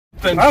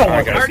something.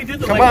 I already did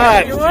the Come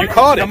on. You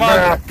caught it. Come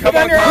on. Come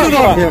on.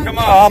 Come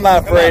on. Oh, I'm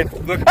not afraid.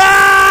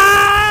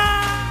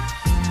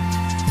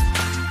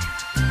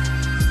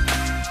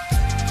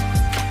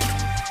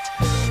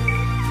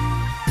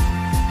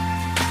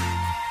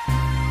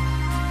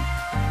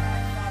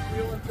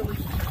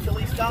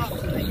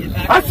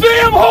 I see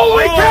him!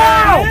 Holy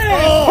cow!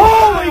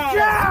 Holy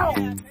cow!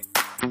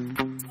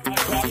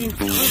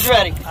 Who's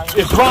ready?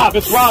 It's Rob.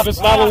 It's Rob. It's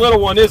not a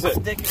little one, is it?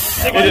 It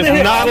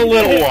is not a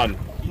little one.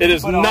 It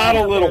is not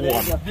a little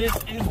one. This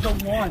is the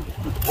one.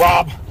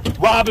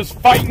 Rob is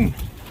fighting.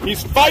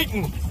 He's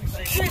fighting.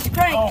 It's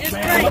great. It's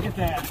great. Look at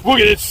that. Look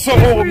at it. It's so,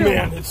 oh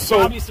man, it's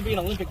so. Rob used to be an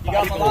Olympic. You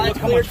got my lines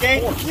clear,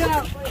 Kate?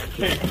 Yeah.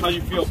 Hey, how you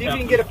feel, See if you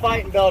can get a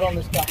fighting belt on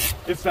this guy.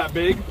 It's that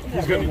big.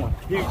 He's gonna.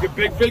 He's a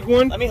big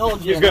one. Let me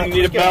hold you. He's gonna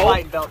need a belt.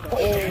 Fighting belt.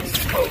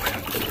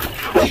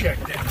 Check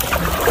that.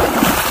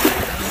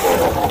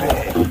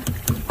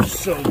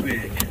 So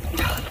big.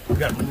 We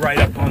got right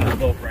up on the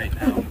boat right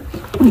now.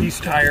 He's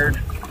tired.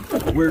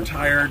 We're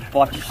tired.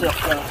 Watch yourself,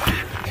 though.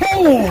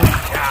 Holy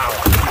cow!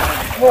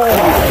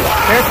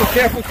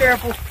 Careful,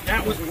 careful.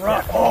 That was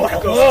rough.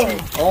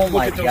 Oh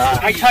my God.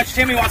 I touched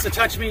him. He wants to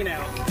touch me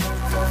now.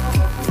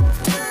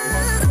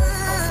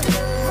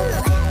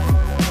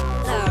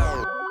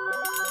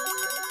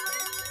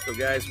 So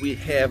guys, we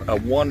have a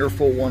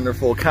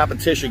wonderful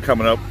competition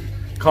coming up.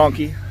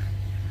 Conky.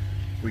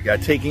 We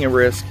got Taking a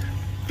Risk,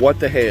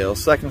 What the Hell,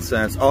 Second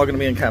Sense, all gonna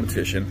be in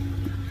competition.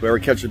 Whoever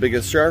catches the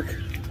biggest shark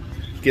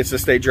gets to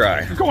stay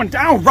dry. You're going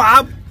down,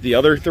 Rob! The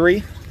other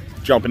three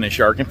jumping in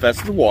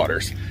shark-infested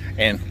waters.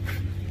 And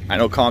I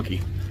know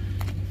Conky,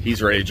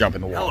 he's ready to jump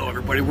in the water. Hello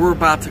everybody, we're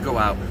about to go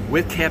out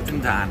with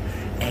Captain Don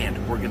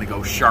and we're gonna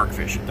go shark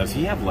fishing. Does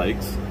he have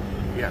legs?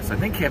 Yes, I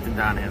think Captain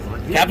Don has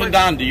legs. Captain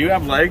Don, do you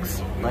have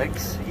legs?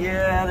 Legs?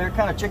 Yeah, they're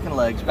kind of chicken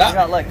legs, but I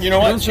got legs. You know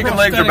what? Chicken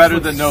legs are better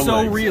than no legs.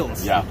 So real.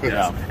 Yeah,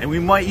 yeah. And we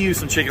might use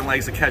some chicken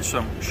legs to catch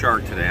some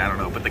shark today, I don't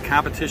know. But the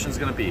competition's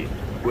gonna be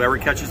whoever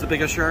catches the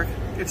biggest shark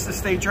gets to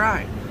stay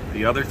dry.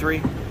 The other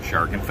three,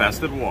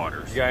 shark-infested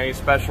waters. You got any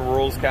special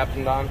rules,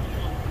 Captain Don?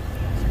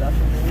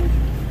 Special rules?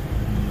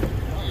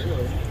 Not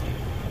really.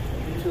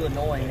 It's too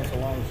annoying. It's a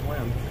long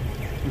swim.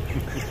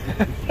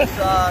 It's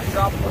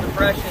tropical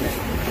depression.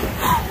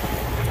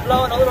 It's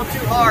blowing a little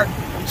too hard.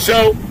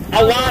 So,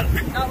 not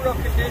real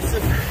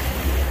conducive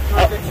for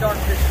a good shark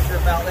fishing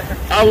trip out there.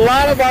 a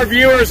lot of our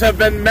viewers have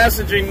been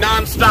messaging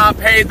nonstop,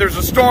 hey, there's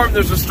a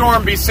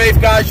storm, be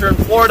safe guys, you're in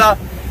Florida.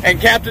 And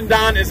Captain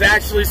Don is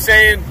actually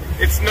saying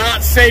it's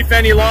not safe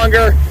any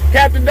longer.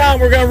 Captain Don,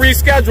 we're gonna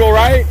reschedule,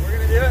 right? We're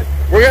gonna do it.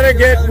 We're gonna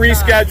get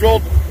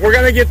rescheduled. We're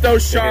gonna get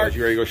those sharks.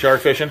 You ready to go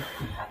shark fishing?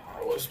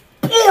 I was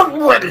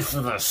born ready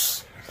for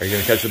this. Are you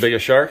gonna catch the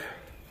biggest shark?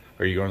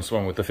 Or are you going to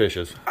swim with the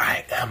fishes?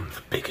 I am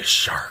the biggest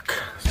shark.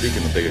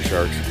 Speaking of biggest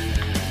sharks,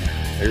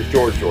 there's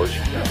George.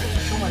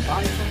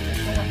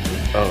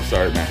 Oh,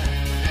 sorry,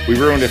 man. We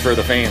ruined it for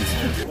the fans.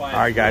 All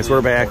right, guys,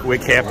 we're back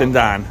with Captain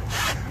Don.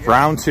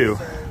 Round 2.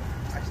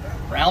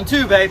 Round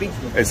 2, baby.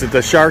 Is it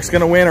the sharks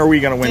going to win or are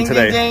we going to win Ding,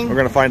 today? ding, ding. We're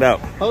going to find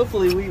out.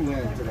 Hopefully we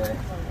win today.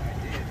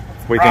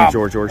 What do you think,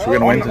 George? We're going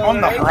to win today?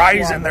 On the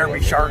horizon, there be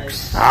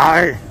sharks.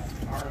 Aye.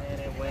 And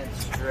it went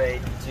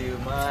straight to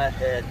my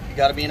head. You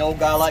gotta be an old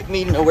guy like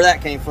me to know where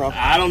that came from.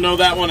 I don't know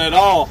that one at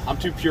all. I'm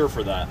too pure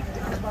for that.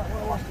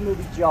 I watched the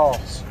movie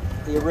Jaws,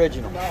 the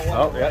original.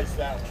 Oh, yeah.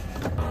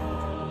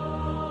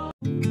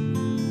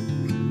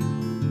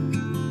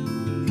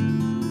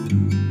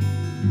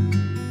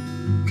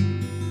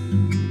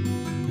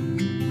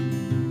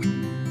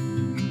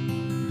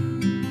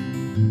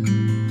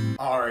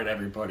 Alright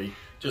everybody,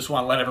 just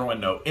want to let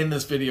everyone know, in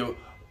this video,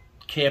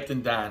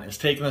 Captain Don is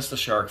taking us to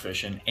shark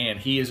fishing, and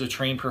he is a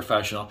trained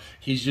professional.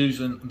 He's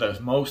using the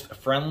most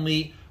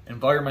friendly,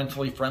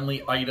 environmentally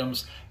friendly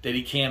items that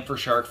he can for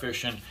shark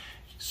fishing.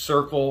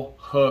 Circle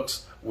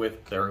hooks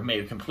they're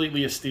made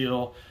completely of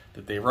steel,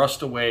 that they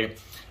rust away.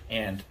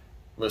 And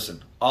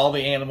listen, all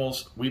the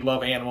animals, we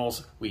love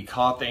animals. We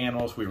caught the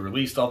animals, we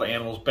released all the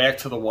animals back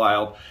to the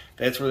wild.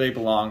 That's where they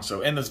belong.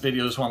 So in this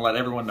video, I just want to let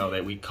everyone know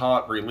that we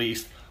caught,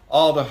 released,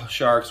 all the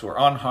sharks were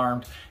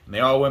unharmed, and they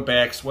all went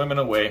back swimming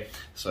away.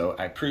 So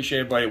I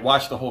appreciate everybody.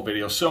 Watch the whole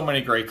video. So many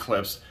great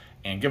clips.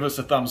 And give us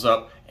a thumbs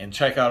up and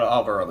check out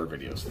all of our other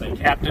videos. Thank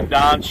you. Captain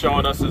Don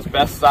showing us his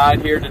best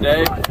side here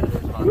today.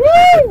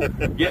 Woo!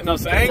 Getting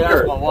us anchored.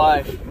 That's my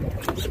wife.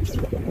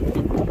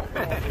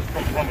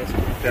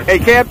 Hey,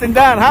 Captain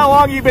Don, how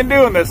long you been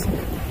doing this? Since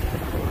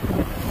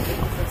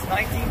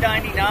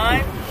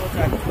 1999. What's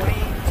that,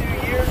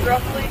 22 years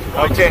roughly?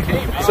 Okay. I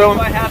don't know So if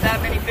I have that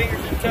many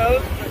fingers and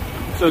toes.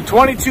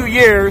 22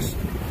 years.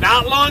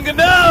 Not long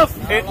enough.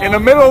 In the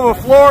middle of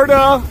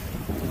Florida,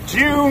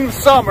 June,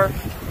 summer.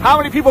 How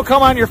many people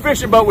come on your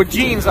fishing boat with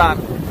jeans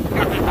on?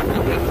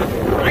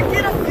 I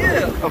get a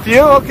few. A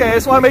few? Okay, I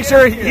just want to make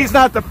sure he's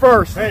not the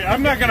first. Hey,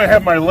 I'm not going to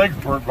have my legs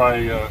burnt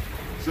by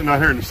sitting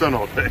out here in the sun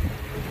all day.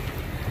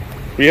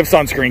 We have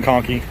sunscreen,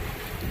 Conky.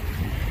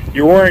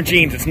 You're wearing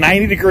jeans. It's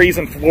 90 degrees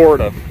in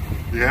Florida.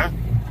 Yeah?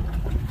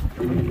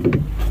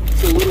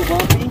 It's a little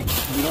bumpy.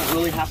 You don't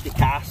really have to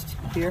cast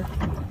here.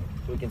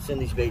 so we can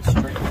send these baits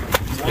straight.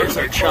 There's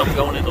our chum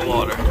going in the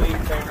water.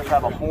 They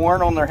have a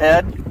horn on their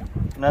head,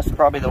 and that's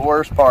probably the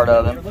worst part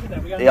of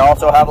them. They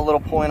also have a little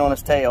point on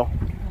his tail.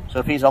 So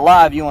if he's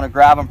alive, you want to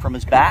grab him from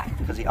his back,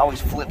 because he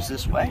always flips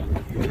this way.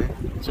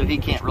 So he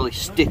can't really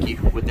stick you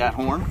with that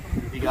horn.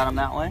 You got him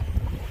that way.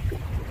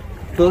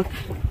 Hook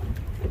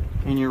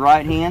in your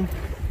right hand.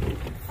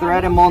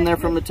 Thread him on there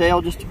from the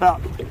tail just about,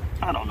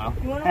 I don't know,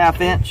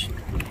 1/2 inch,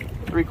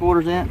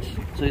 3/4 inch.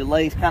 So he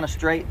lays kind of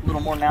straight, a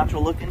little more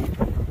natural looking.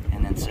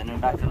 And then send him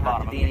back to the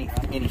bottom.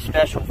 Any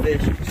special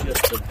fish, it's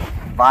just the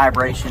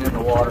vibration in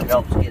the water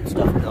helps get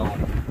stuff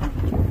going.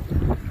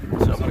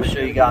 So I'm going to show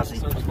you guys.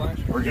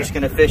 We're just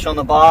going to fish on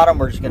the bottom.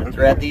 We're just going to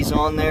thread these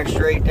on there,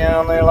 straight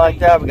down there like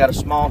that. We got a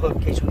small hook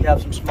in case we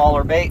have some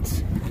smaller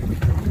baits.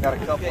 Got a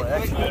couple of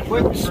extra.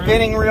 Quick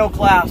spinning reel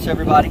class,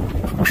 everybody.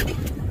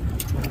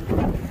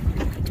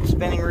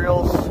 Spinning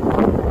reels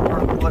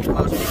are what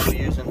most people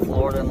use in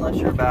Florida, unless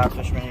you're a bass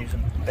fisherman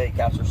using bait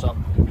casts or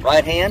something.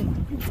 Right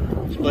hand,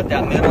 split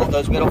that middle,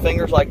 those middle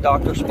fingers like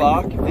Dr.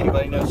 Spock, if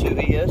anybody knows who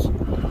he is.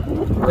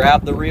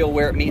 Grab the reel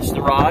where it meets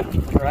the rod,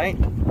 right?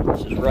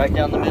 This is right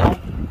down the middle.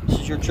 This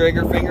is your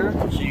trigger finger,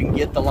 so you can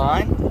get the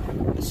line.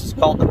 This is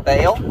called the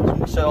bail.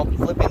 So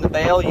flipping the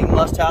bail, you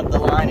must have the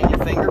line in your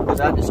finger because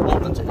that just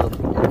opens it.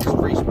 It's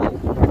free spool.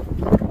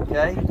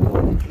 Okay?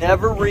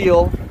 Never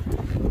reel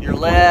your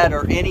lead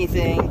or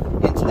anything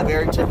into the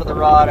very tip of the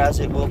rod, as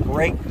it will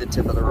break the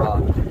tip of the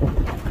rod.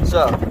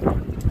 So,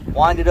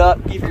 wind it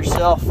up, give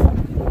yourself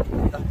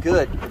a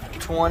good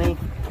 20,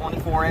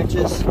 24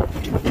 inches.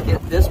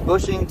 Get this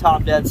bushing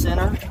top dead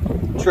center,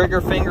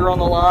 trigger finger on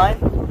the line,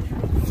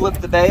 flip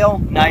the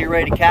bail, now you're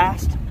ready to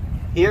cast.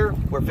 Here,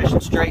 we're fishing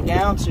straight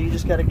down, so you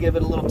just got to give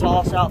it a little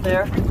toss out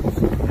there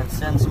and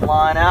send some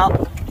line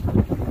out.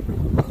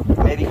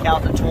 Maybe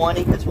count to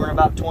 20 because we're in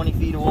about 20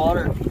 feet of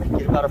water.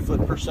 Get about 1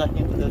 foot per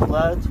second with those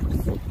leads.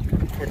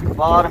 Hit the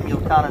bottom,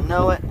 you'll kind of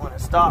know it when it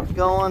stops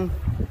going.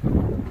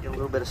 Get a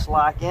little bit of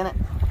slack in it.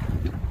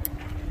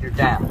 You're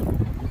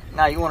down.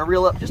 Now you want to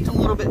reel up just a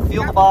little bit,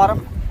 feel the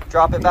bottom,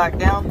 drop it back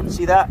down.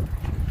 See that?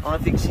 I don't know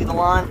if you can see the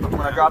line, but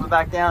when I drop it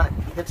back down, it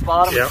hits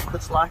bottom,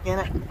 put slack in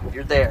it.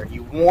 You're there.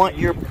 You want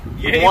your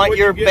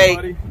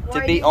bait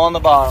to be on the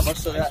bottom.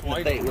 Let's throw that in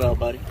the bait well,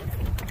 buddy.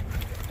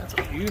 That's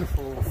a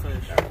beautiful little fish.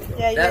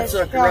 Yeah, that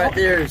sucker right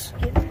there is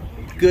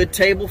good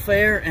table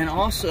fare, and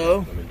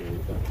also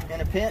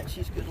in a pinch,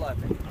 he's good live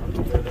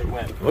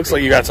bait. Looks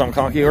like you got something,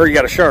 Conky, or you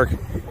got a shark.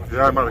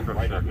 Yeah, I might have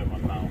got a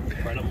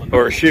shark.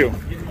 Or a shoe.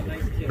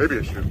 Maybe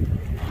a shoe.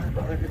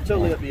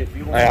 Totally up to you if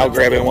you want. I'll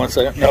grab it in 1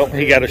 second. Nope,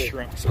 he got a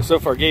shrimp. So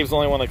far, Gabe's the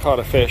only one that caught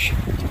a fish.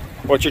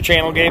 What's your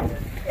channel, Gabe?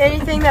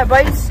 Anything that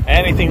bites.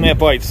 Anything that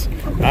bites.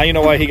 Now you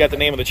know why he got the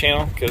name of the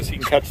channel, because he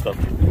can catch stuff.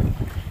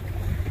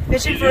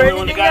 Fishing for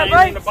anything that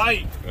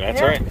bites.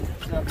 That's right.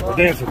 We're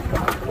dancing.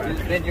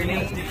 Just bend your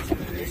knees.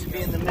 You should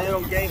be in the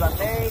middle. Gabe, I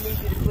may need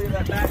you to clear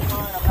that back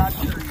line. I'm not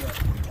sure yet.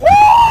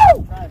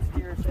 Woo! Try and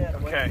steer his head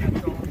away. Okay.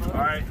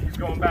 All right, he's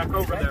going back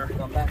over there.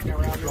 Come back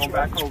around this Going way.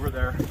 back over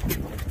there.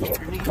 Keep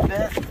your knees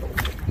bent.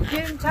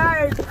 Getting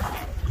tired.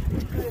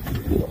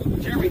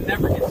 Jeremy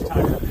never gets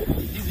tired.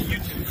 He's a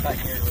YouTuber. Back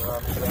here,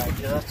 right,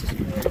 just a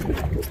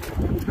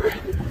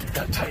bit.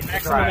 Got tight.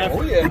 Maximum effort.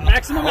 Oh yeah.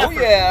 Maximum effort.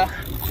 Oh yeah.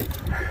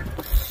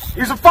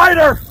 He's a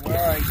fighter! All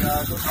right,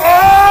 guys.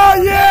 Oh,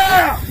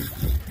 yeah!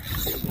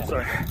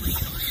 Sorry.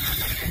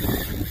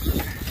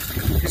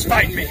 He's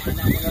fighting me.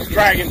 He's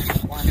dragging.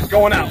 He's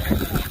going out.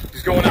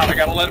 He's going out. I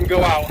gotta let him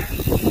go out. I'm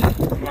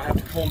gonna have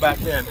to pull him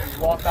back in.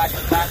 Walk back to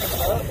the back of the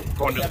boat.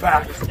 Going to the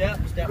back. Step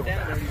down.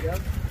 There you go.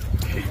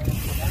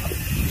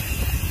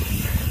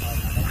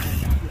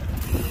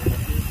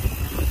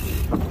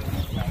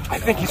 I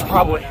think he's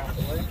probably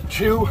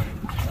 2,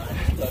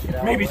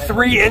 maybe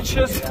 3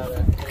 inches.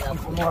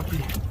 I'm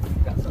lucky.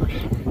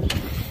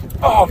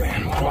 Oh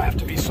man, why do I have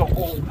to be so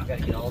old? We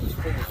gotta get all this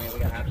figured, man. We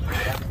gotta have to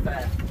get out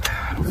fast.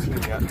 I don't see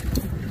him yet.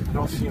 I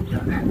don't see him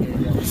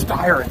yet. He's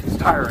tiring. He's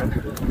tiring.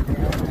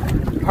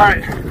 All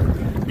right,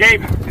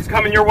 Gabe, he's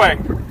coming your way.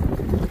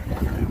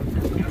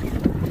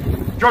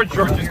 George,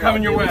 he's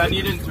coming your way. I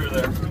need in through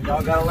there.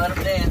 Y'all gotta let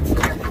him dance. You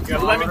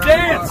gotta let me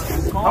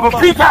dance. I'm a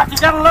peacock. You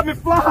gotta let me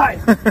fly.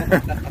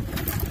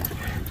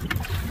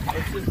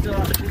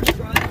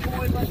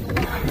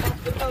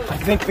 I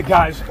think the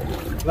guys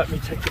let me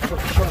take the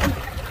first shot.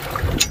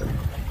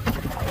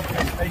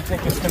 They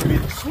think it's going to be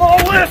the small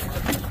lift.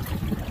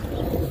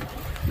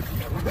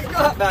 We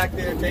got back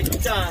there. Take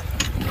your time.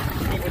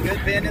 Keep a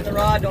good bend in the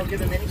rod. Don't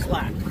give him any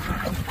slack.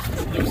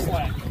 No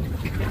slack.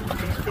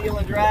 He's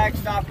feeling drag.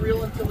 Stop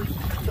reeling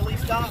until he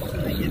stops.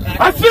 And then get back.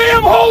 I see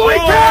him! Holy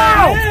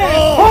cow!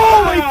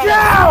 Holy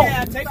cow!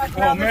 Yeah, take the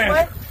Oh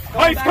man!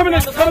 Oh, he's coming!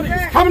 He's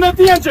coming at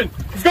the engine.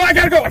 He's going. I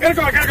gotta go! I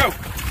gotta go!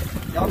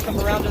 Y'all come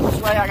around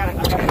this way. I gotta.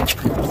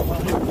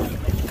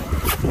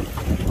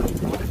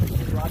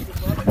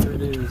 There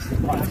it is.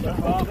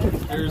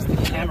 There's the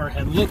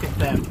hammerhead. Look at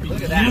that.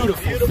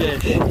 Beautiful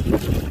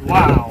fish.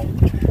 Wow.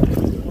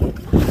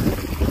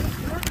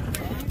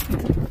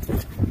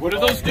 What do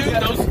those do?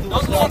 Those are the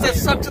ones that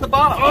suck to the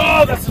bottom.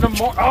 Oh, that's an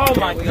oh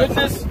my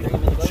goodness!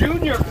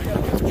 Junior,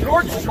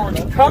 George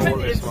coming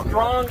in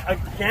strong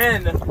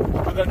again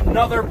with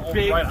another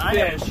big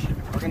fish.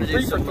 We're gonna do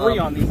 3 for some 3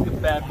 on these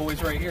bad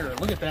boys right here.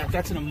 Look at that.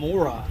 That's an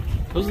Amora.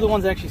 Those are the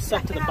ones that actually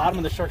suck to the bottom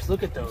of the sharks.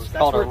 Look at those. That's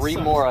called a where it sucks.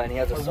 remora, and he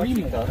has a suction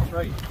remora. cup. That's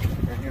right.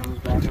 Right here on his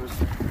backwards.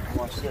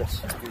 Watch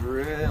this.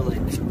 Really.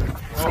 See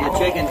a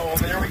chicken. Oh,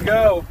 there we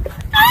go.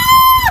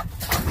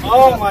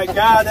 Oh my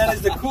God, that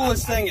is the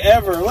coolest thing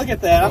ever. Look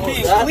at that. I'm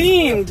being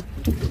cleaned.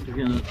 You're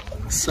getting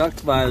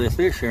sucked by the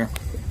fish here.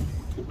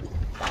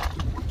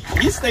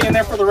 He's staying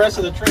there for the rest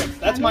of the trip.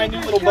 That's my new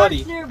little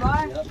buddy.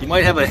 You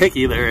might have a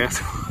hickey there.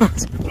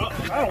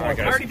 I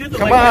already did the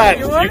Come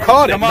leg. on, you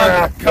caught it. Come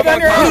on, Come come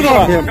on.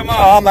 on.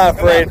 Oh, I'm not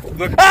afraid.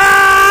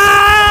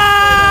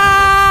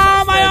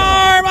 Ah, my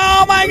arm!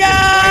 Oh my God!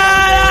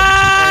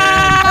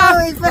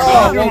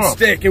 Oh, it won't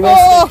stick. It won't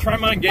stick. Try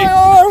mine, Gabe.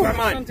 Try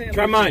mine.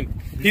 Try mine.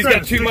 He's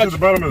got too much.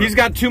 He's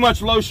got too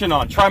much lotion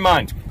on. Try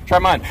mine. Try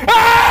mine.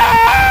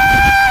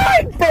 Ah!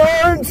 It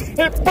burns. It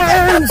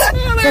burns.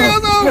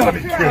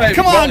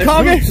 Come on,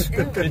 Conky.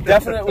 It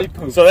definitely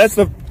poops. So that's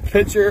the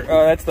picture.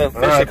 That's the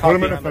fish that put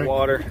him caught in on the the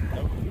water.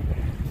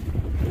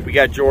 We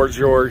got George.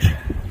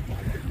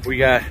 We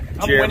got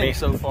I'm Jeremy. winning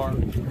so far.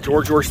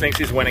 George thinks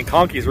he's winning.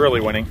 Conky's really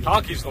winning.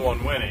 Conky's the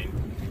one winning.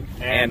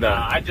 And, And,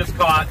 I just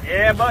caught.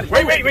 Yeah, buddy.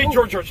 Wait,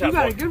 George has You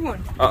got a one. good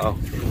one.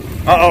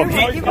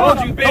 Told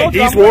you, big.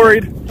 He's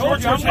worried.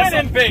 George has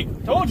something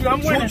big. Told you, I'm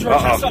winning. George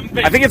has something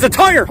big. I think it's a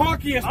tire.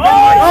 Conky is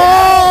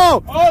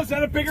Oh! Oh, is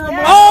that a bigger one?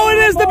 Oh, it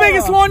is the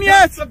biggest one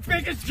yet. That's the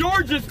biggest.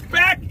 George is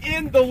back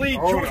in the lead.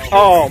 George.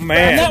 Oh And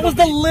man. that was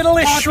the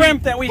littlest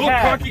shrimp that we Look,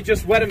 had. Conky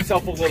just wet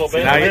himself a little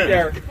bit. Now Right you-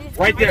 there.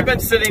 Right there. Been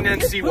sitting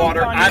in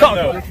seawater. I don't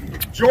know.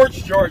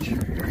 George.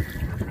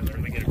 Let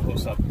me get a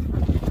close up.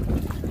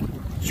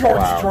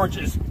 George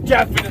is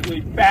definitely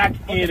back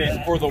in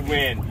it for the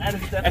win.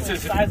 That's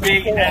as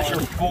big as your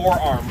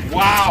forearm.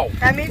 Wow.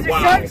 That means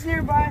there's sharks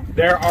nearby.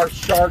 There are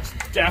sharks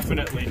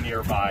definitely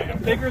nearby. The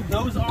bigger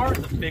those are,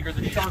 the bigger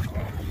the shark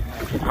are.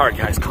 All right,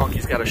 guys.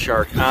 Conky's got a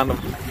shark on the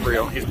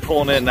reel. He's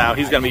pulling in now.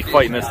 He's gonna be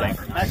fighting this thing.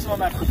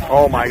 Maximum effort.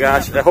 Oh my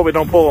gosh. I hope it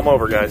don't pull him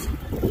over, guys.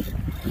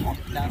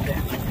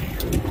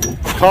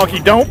 Conky,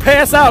 don't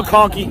pass out,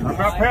 Conky. I'm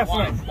not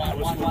passing.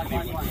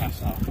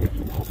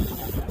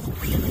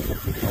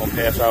 Don't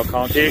pass out,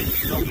 Conky.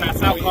 Don't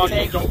pass out,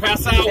 Conky. Don't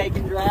pass out. Take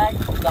and drag.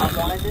 Stop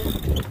winding.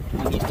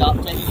 When you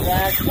stop taking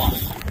drag,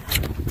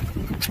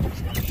 wind.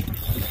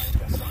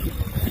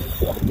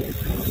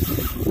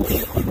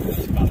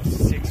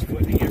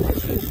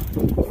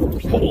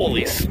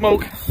 Holy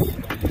smoke.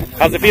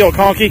 How's it feel,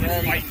 Conky? Look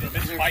at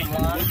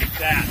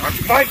that. I'm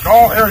fighting.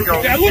 Oh, here we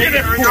go. Yeah, look at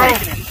it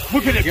pull.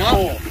 Look at it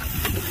pull.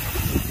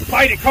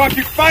 Fight it,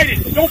 Conky. Fight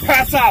it. Don't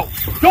pass out.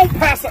 Don't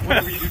pass out.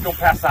 Whatever you do, don't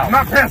pass out. I'm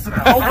not passing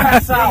out. Don't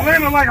pass out. I'm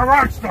landing like a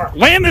rock star.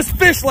 Land this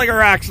fish like a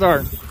rock star.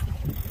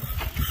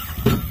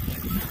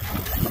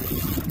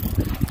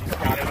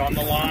 Got it on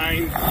the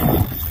line.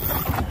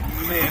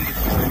 Man,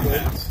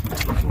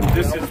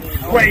 this is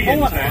way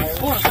intense.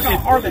 Hold on, look how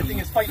hard that thing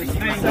is fighting in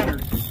the center.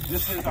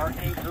 This is our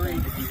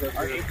anchoring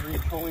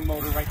towing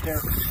motor right there.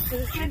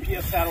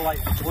 GPS satellite.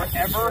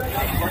 Wherever.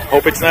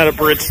 Hope it's not a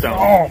Bridgestone.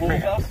 Oh,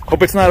 man.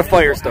 Hope it's not a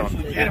Firestone.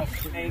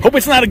 Hope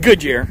it's not a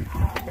Goodyear.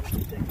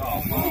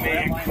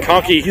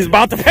 Conky, he's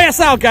about to pass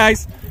out,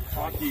 guys.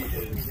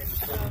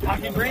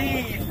 Conky,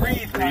 breathe,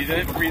 fight Good,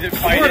 it.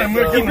 I'm gonna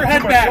give Keep him your head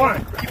too much back.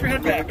 line. Keep your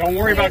head back. Don't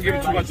worry about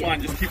giving too much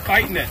line. Just keep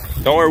fighting it.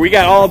 Don't worry, we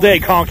got all day,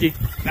 Conky.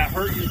 That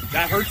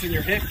hurts in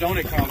your hip, don't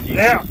it, Conky?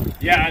 Yeah.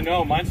 Yeah, I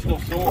know. Mine's still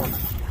sore.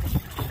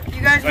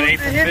 You guys But want ain't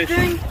the the hip fish.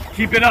 thing?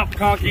 Keep it up,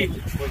 Conky.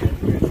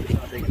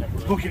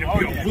 Look at it go.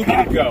 Look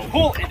at it go.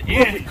 Pull it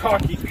in,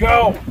 Conky.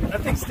 Go.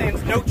 That thing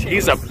stands no chance.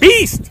 He's a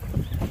beast.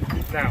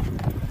 Now,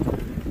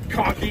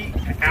 Conky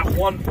at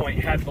one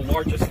point had the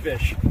largest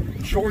fish.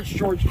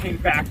 George came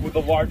back with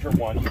the larger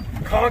one.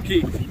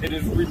 Conky, it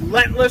is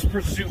relentless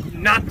pursuit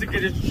not to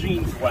get his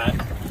jeans wet.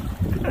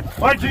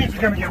 My jeans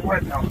are going to get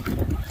wet now.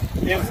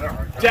 Is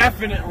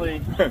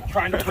definitely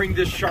trying to bring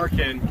this shark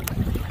in.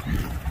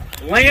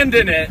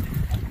 Landing it.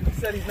 He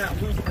said he's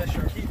not losing this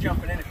shark. He's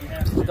jumping in if he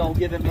has to. Don't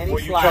give him any Will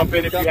you slack. jump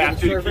in if you Don't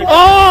have give to? him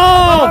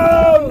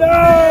Oh!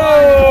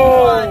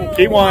 no!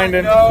 Keep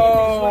winding.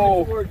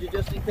 No! Towards you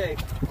just in case.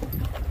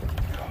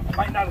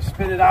 Might not have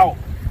spit it out.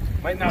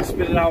 I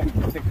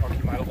think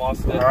Conky might have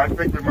lost it. I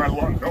think we might have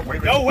lost. No,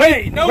 wait. No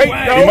way! No Wait,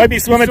 way! he might be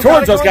swimming Still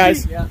towards got us, it,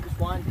 guys. Yeah, just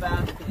wind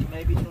fast because he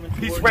may be swimming towards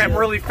He swam you.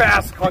 really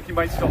fast. Conky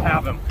might still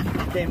have him.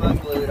 Came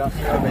unglued. I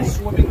see already.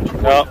 Swimming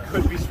towards No.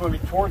 Could be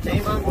swimming towards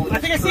Came him. unglued. I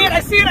think I see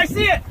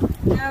it.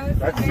 No, it's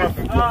That's okay.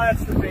 something. Oh,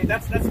 that's the bait.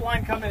 That's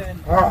line coming in.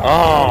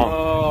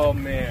 Oh. Oh,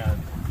 man.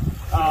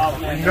 Oh,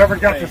 man. You never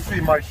got to see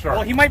my shark.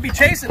 Well, he might be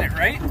chasing it,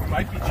 right?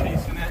 Might be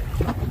chasing it.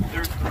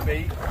 There's the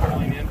bait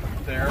going in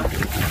there.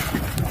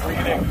 Bring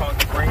it in,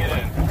 Conky. Bring it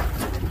in.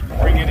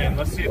 Bring it in.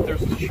 Let's see if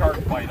there's a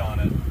shark bite on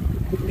it.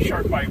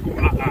 Shark bite.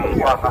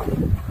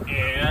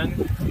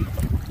 And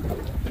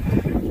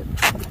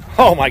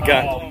Oh my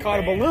God. Oh, Caught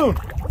a man. balloon.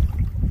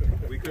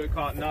 we could have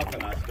caught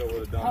nothing. I still would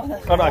have done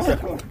it. Oh, no,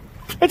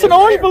 it's an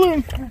orange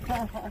balloon.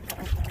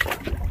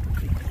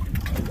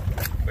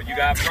 You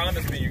gotta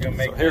promise me you're gonna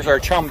make. So here's our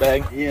chum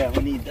bag. Yeah,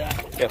 we need that.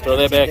 Gotta throw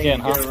that back in,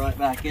 huh? Get it right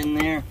back in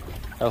there.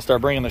 I'll start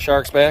bringing the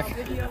sharks back.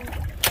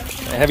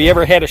 Have you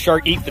ever had a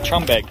shark eat the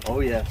chum bag? Oh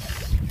yes.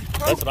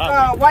 That's what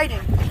I mean. Whiting.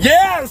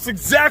 Yeah, that's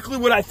exactly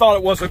what I thought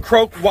it was. A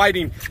croak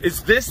whiting.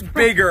 Is this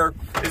bigger?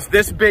 Is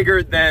this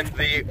bigger than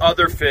the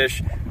other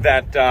fish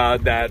that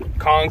that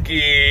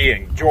Conky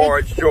and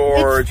George?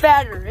 It's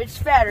fatter. It's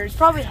fatter. It's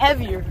probably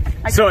heavier.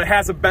 So it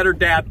has a better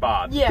dad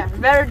bod. Yeah,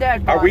 better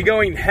dad bod. Are we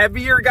going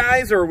heavier,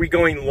 guys, or are we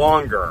going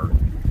longer?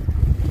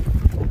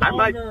 I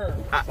might.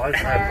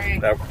 Sorry.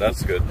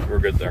 That's good. We're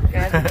good there.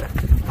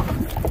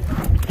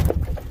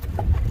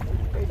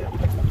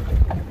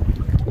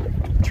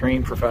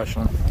 Trained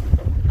professional.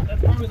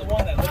 That's probably the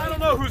one that I don't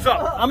know who's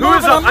up. I'm Who is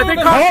moving, up? I'm I think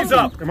moving. Conky's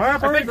up. Am I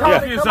up? I think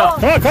Conky is up.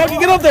 Come on, Conky,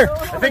 get up there.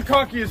 I think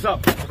Conky is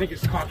up. I think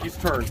it's Conky's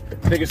turn. I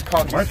think it's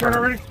Conky's My turn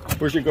already?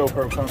 Where's your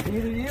GoPro, Conky?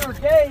 Either you or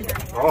Gabe.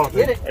 Oh,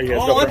 Get it. Are you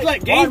guys Oh, let's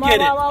let Gabe get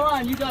it.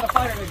 Line. You got a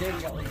fighter with Gabe.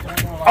 You got like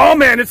one more line. Oh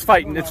man, it's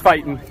fighting. It's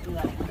fighting.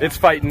 It's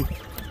fighting.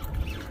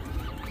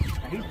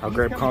 I'll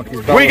grab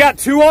Conky's belly. We got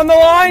 2 on the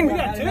line.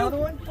 Got another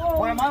one?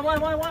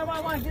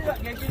 Why? Get it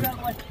up. Get it out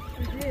of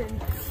the way.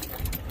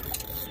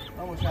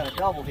 Almost had a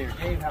double here.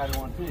 Gabe had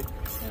one too.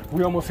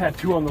 We almost had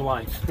 2 on the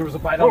line. There was a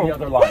bite on the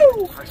other line.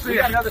 We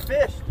got another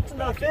fish. It's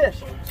another fish.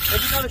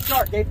 There's another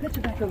shark. Gabe, pitch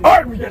it back over. All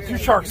right, we got 2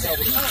 sharks.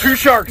 2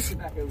 sharks.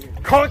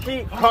 Conky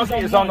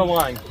is on the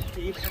line.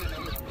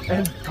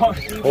 And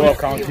Conky. Hold up,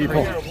 Conky. Keep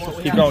going.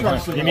 Keep going,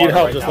 Conky. You need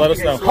help, just let us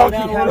know. Conky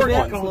Slow has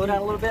down one.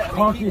 a little bit.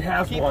 Conky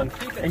has one.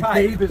 Keep it And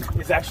tight. Gabe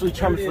is actually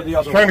chumming for the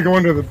other Trying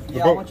one. to go into the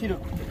Yeah, I boat. want you to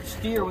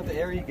steer with it.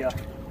 There you go.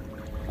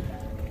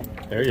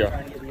 There you go.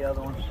 Trying to get the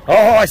other one. Oh,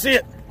 I see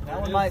it. That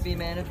one might be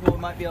manageable. We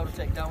might be able to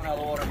take that one out of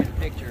the water and get a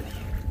picture.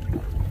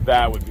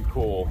 That would be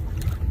cool.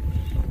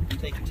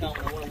 Take your time.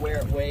 I want to wear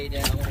it way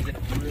down. I want to get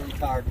it really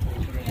tired before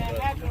we put it in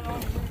the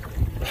boat.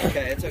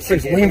 Okay, it's okay.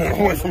 Thing's leaning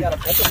away from-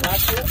 That's a black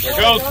tip.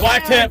 There goes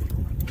black tip.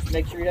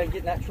 Make sure you don't get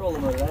in that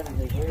trolling motor. That is a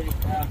very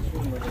fast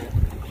swimmer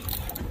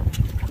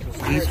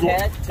there. He's cool.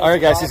 All right,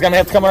 guys, he's going to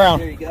have to come around.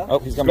 There you go. Oh,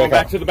 he's Going coming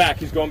back back to the back.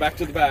 He's going back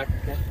to the back.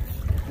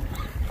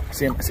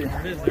 See him, see him.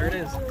 There it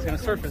is. It's gonna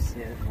surface.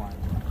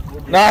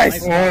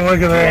 Nice. Oh,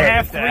 look at that.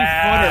 Half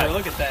that.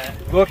 Look at that.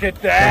 Look at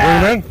Bring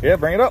that. him in. Yeah,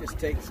 bring it up. Just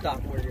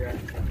stop where you're at.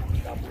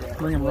 Stop where you're at.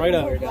 Bring him right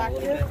up. Lower it down a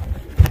little bit.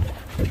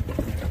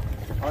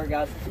 All right,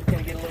 guys, it's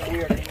gonna get a little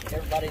weird. I think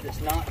everybody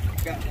that's not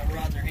got their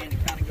rod in their hand to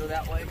kind of go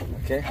that way.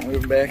 Okay,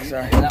 moving back,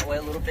 sorry. Go that way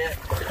a little bit.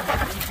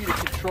 I need you to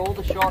control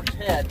the shark's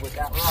head with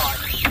that rod.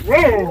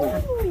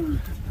 Whoa!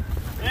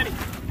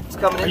 It's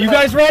coming in. Are you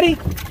guys ready?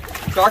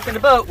 Shark in the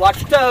boat. Watch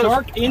your toes.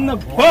 Shark in the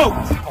boat.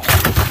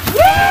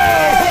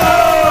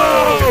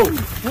 Whoa!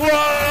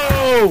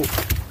 Whoa!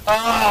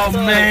 Oh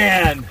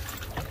man!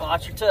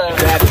 Watch your toes.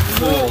 That's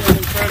cool.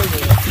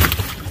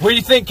 What do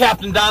you think,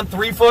 Captain Don?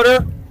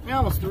 3-footer? Yeah,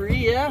 almost 3,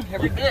 yeah.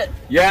 Every bit.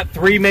 Yeah,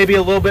 3, maybe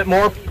a little bit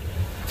more.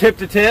 Tip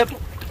to tip.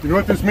 You know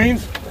what this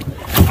means?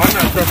 I'm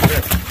not jumping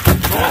in.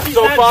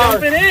 So far,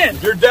 Jumping in.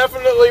 you're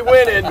definitely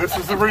winning. This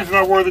is the reason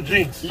I wore the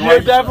jeans. You're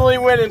definitely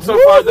winning so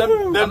far.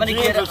 Them gonna jeans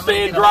get it. are I'm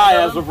staying gonna get dry it.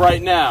 as of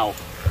right now.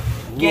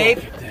 Gabe,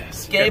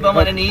 I'm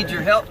going to need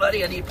your help,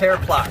 buddy. I need a pair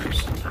of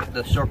pliers.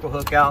 The circle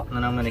hook out, and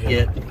then I'm going to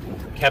get...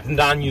 Captain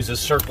Don uses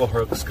circle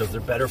hooks because they're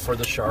better for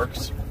the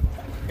sharks.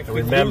 And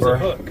we remember,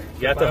 lose a hook,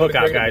 you got the hook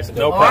out, guys.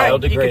 No All right,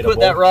 problem. you can put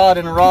that rod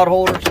in a rod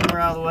holder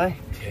somewhere out of the way.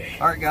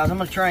 All right, guys, I'm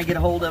going to try and get a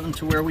hold of him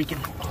to where we can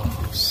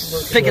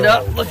pick it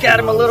up, look at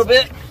him a little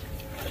bit.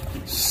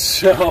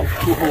 So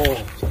cool.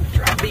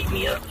 Try to beat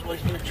me up is what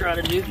he's going to try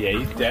to do. Yeah,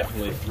 he's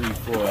definitely 3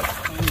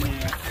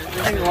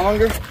 foot. Any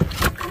longer?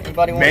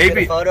 Anybody want to Maybe.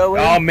 get a photo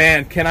with Oh him?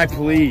 man, can I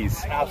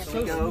please?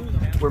 Absolutely. Go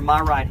where my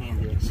right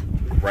hand is.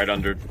 Right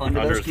under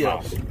Under his those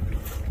mouth. gills.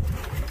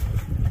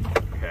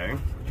 Okay.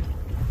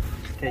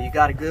 Okay, you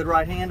got a good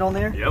right hand on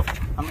there? Yep.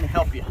 I'm going to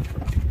help you.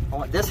 I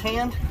want this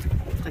hand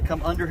to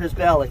come under his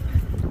belly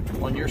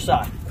on your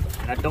side.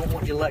 And I don't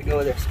want you to let go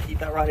of this. Keep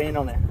that right hand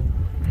on there.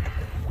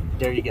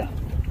 There you go.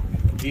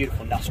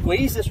 Beautiful. Now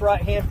squeeze this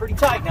right hand pretty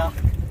tight now.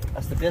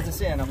 That's the business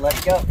end. I'm letting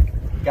it go.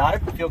 Got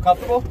it? Feel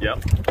comfortable?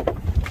 Yep.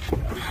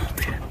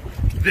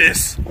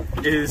 This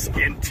is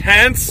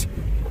intense.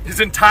 His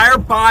entire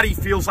body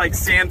feels like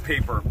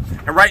sandpaper.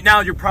 And right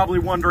now you're probably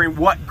wondering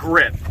what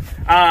grit.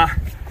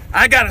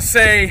 I gotta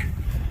say,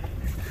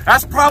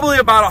 that's probably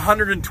about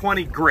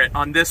 120 grit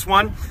on this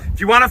one. If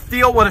you want to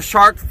feel what a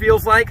shark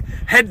feels like,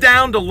 head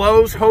down to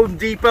Lowe's Home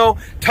Depot,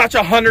 touch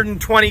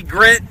 120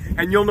 grit,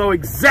 and you'll know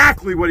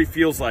exactly what he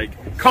feels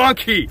like.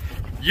 Conky,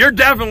 you're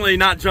definitely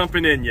not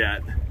jumping in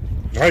yet.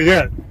 Not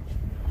yet.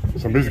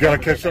 Somebody's got to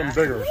catch something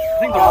bigger. I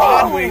think the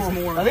rod weighs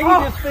more. I think he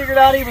just figured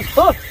out he was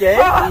hooked, Gabe.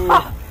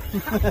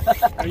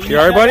 You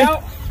all right, buddy?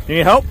 You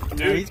need help?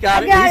 He's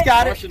got it. He's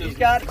got it. He's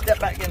got it. Step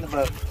back in the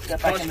boat.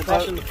 Step back in the boat.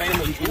 Crushing the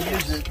family. You can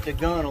use the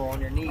gunnel on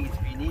your knees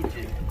if you need to.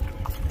 It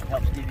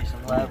helps give you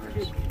some leverage.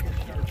 Keep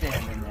the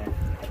bend in there.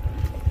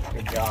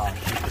 Good job.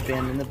 Keep the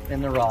bend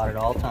in the rod at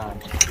all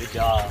times. Good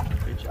job.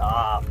 Good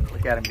job.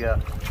 Look at him go.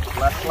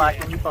 Less slack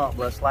when you pump.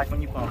 Less slack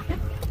when you pump.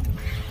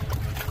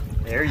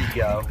 There you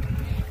go.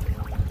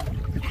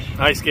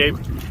 Nice, Gabe.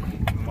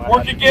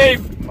 Work it,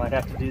 Gabe. Might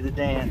have to do the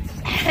dance.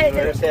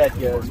 Where his head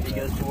goes. If he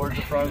goes towards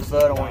the front of his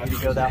boat, I want you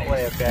to go that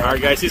way, okay? All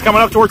right, guys. He's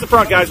coming up towards the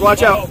front, guys.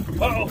 Watch out.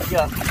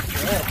 Yeah.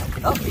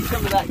 Oh, he's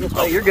coming back this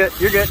way. You're good.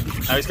 You're good.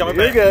 Now he's coming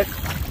You're back. good.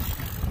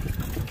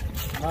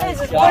 Hey, Nice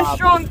there's one job.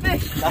 strong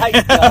fish.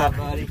 Nice job,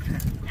 buddy.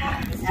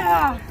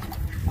 Yeah.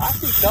 I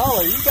see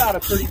color. You got a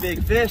pretty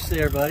big fish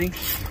there, buddy.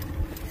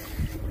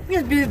 You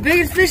must be the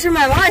biggest fish in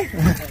my life.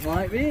 It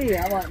might be.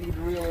 I might need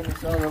to reel in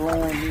this other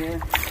line here.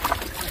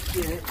 Let's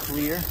get it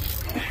clear.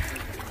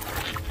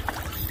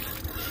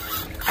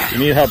 If you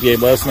need help, Gabe,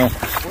 let us know.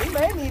 We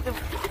may need to.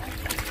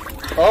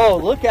 Oh,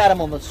 look at him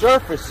on the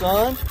surface,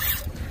 son.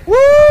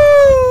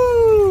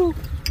 Woo!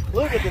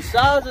 Look at the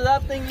size of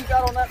that thing you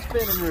got on that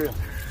spinning reel.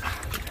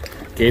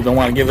 Gabe don't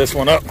want to give this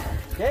one up.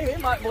 Okay, it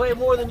might weigh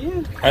more than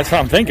you. That's what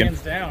I'm thinking.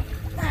 Hands down.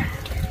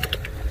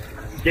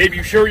 Gabe,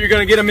 you sure you're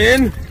gonna get him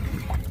in?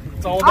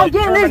 It's all I'm about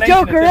getting this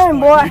determination joker at in,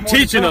 this boy. point. You're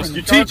teaching us.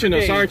 You're teaching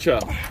us, aren't you?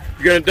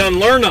 You're gonna done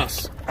learn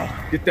us.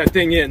 Get that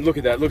thing in. Look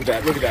at that. Look at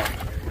that. Look at that.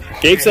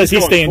 Gabe says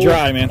he's staying full-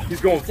 dry, man.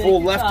 He's going Take full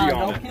your lefty time.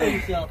 on Don't it. kill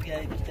yourself,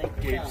 Gabe. Just take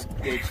your Gabe's, time.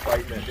 Gabe's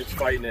fighting it. It's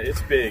fighting it.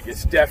 It's big.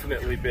 It's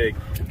definitely big.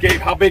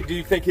 Gabe, how big do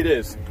you think it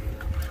is?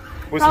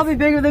 What's Probably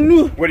bigger than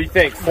me. What do you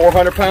think?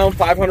 400 pound?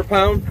 500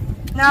 pound?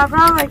 No,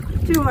 probably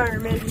like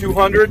 200 maybe.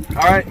 200?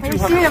 All right, Have you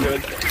 200 seen him?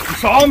 good. You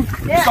saw him?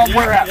 Yeah. You saw him?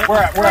 Where at? Where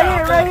at? Where Right at?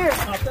 here, right here.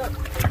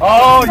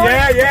 Oh,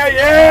 yeah, yeah,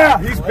 yeah.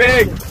 He's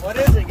big. What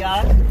is it,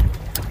 guys?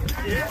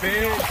 He's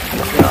big.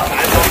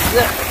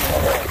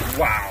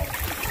 Wow.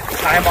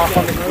 Tie him off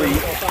on the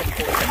cleat,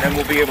 and then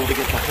we'll be able to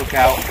get the hook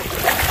out,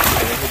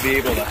 and then we'll be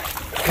able to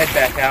head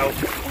back out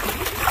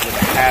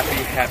with a happy,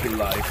 happy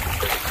life.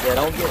 Yeah,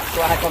 don't get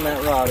slack on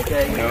that rod,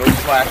 okay? No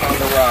slack on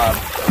the rod.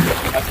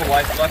 That's a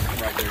life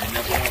lesson right there. You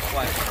never want to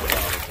slack on the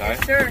rod,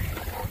 okay? Sure.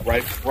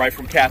 Right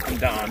from Captain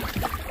Don.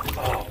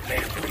 Oh,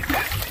 man.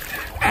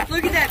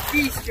 Look at that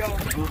beast, Joe.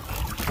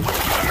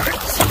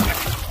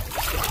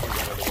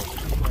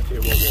 Okay,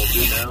 what we'll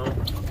do now.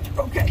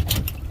 Okay.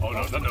 Oh,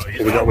 no.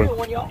 We got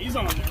one. He's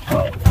on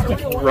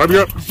there. Rob, you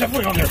up? He's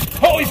definitely on there.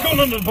 Oh, he's going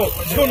under the boat.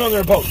 He's going under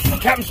the boat.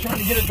 Captain's trying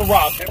to get it to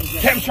Rob.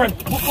 Captain's trying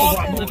to look the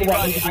rod. Look the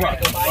rod. Look the rod.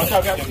 Watch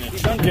out, guys.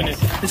 He's done getting it.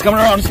 He's coming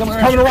around. He's coming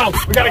around. Coming around.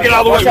 We gotta get out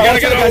of the way. We gotta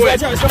get out of the way.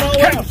 He's coming all the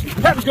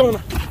way. Captain's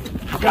going.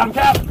 Got him,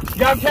 Cap.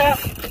 Got him, Cap.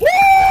 Woo!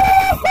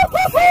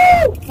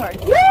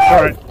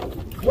 All right.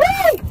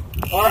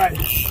 All right.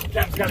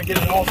 Captain's got to get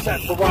it all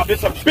set for Rob.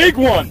 It's a big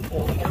one.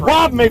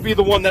 Rob may be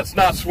the one that's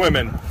not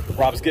swimming.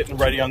 Rob's getting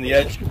ready on the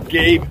edge.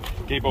 Gabe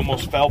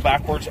almost fell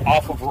backwards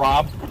off of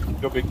Rob.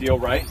 No big deal,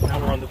 right? Now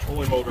we're on the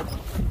trolling motor.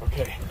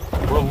 Okay.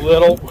 We're a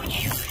little.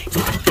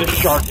 This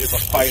shark is a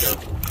fighter.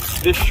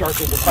 This shark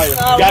is a fighter. You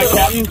got it,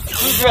 Captain?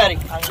 Who's ready?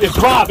 It's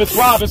Rob. It's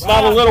Rob. It's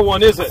not a little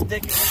one, is it?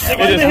 It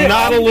is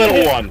not a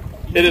little one.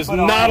 It is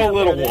not a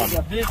little one.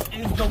 This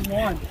is the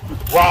one.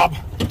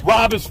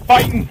 Rob is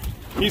fighting.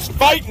 He's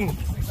fighting.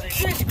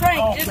 Just crank,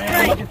 Oh, just man,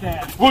 crank. look at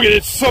that. Look at it.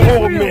 It's so,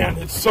 oh, man.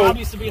 It's so. Rob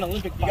used to be an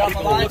Olympic You got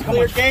my line bodybuilder.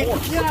 clear, Gabe?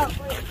 Yeah.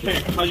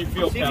 Hey, how you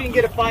feel, See if you Captain? can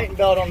get a fighting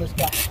belt on this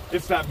guy.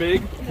 It's that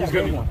big. He's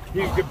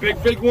a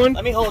big one.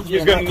 Let me hold you.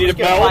 He's gonna need a Let's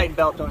get belt. fighting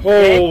belt on.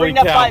 Gabe, Holy bring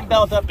that cow! fighting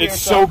belt up here. It's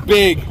so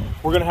big.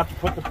 We're gonna have to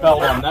put the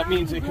belt on. That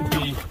means it could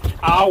be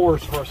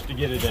hours for us to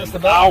get it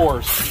in.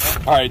 Hours.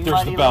 All right,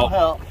 there's the belt.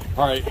 All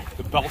right,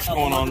 the belt's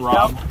going on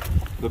Rob.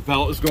 The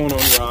belt is going on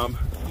Rob.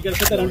 You gotta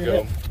put that on Here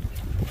your we head.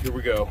 go. Here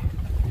we go.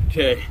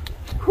 Okay.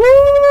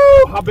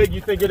 Woo! How big you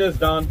think it is,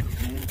 Don?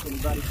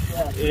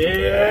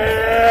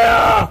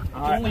 Yeah!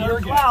 Only your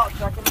guess. Wow,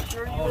 so I can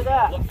assure you of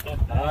that.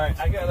 All right,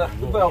 I got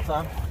the belt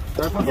on.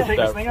 Take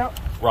this thing out.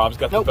 Rob's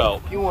got the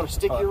belt. You want to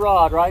stick your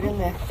rod right in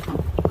there.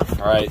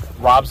 All right,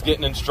 Rob's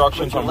getting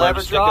instructions on where to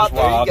Leverage stick rod, his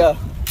there you rod. go.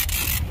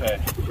 Okay.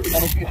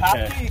 And if you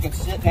have to, you can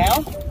sit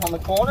down on the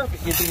corner if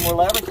it gives you more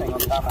leverage. Hang on,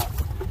 time out.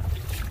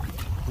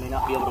 You may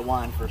not be able to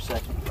wind for a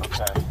second.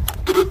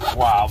 Okay.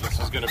 Wow, this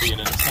is going to be an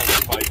intense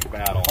fight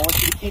battle. I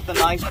want you to keep a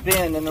nice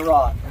bend in the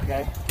rod,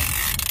 okay?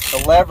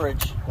 The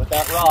leverage with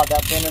that rod,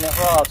 that bend in that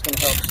rod is going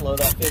to help slow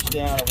that fish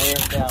down and wear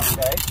it down,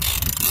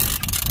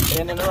 okay?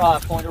 Bend in the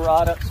rod, point the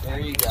rod up. There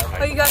you go.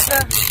 Oh, you got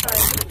the.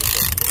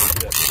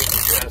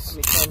 Let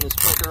me turn this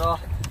clicker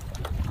off.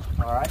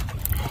 All right.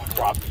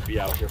 Rob could be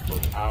out here for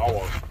an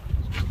hour.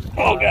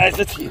 Oh, guys,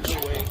 it's huge.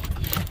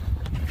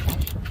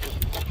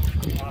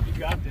 Rob, you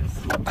got this.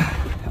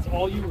 It's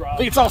all you, Rob.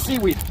 It's all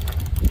seaweed.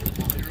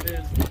 There it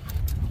is.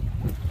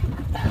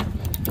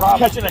 Rob.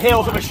 Catching the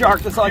hails of a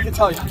shark, that's all I can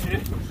tell you.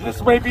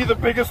 This may be the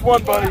biggest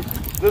one, buddy.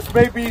 This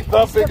may be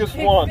the biggest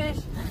Big one. fish.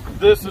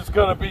 This is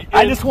going to be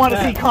I just want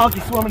to see Conky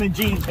swimming in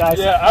jeans, guys.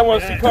 Yeah, I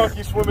want to see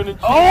Conky swimming in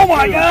jeans. Oh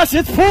my too. gosh,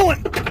 it's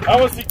pulling. I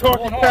want to see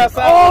Conky pass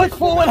out. Oh, it's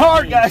pulling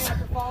hard, guys.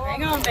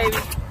 Hang on, baby.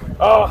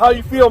 Oh, how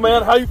you feel,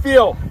 man? How you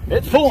feel?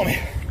 It's pulling me.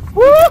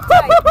 Woo!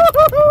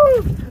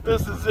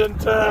 This is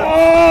intense.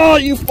 Oh,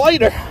 you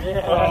fighter.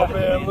 Oh,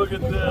 man, look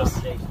at this.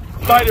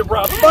 Fight it,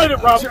 Rob. Fight it,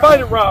 Rob.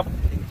 Fight it, Rob.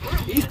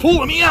 He's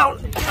pulling me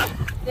out.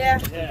 Yeah.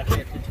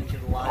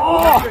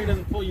 Oh, sure he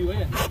doesn't pull you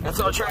in. That's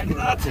what I'm trying to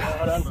not to.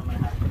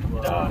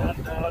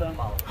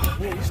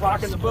 He's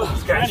rocking the boat.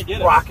 This guy's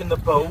rocking the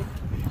boat.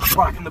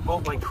 Rocking the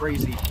boat like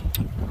crazy.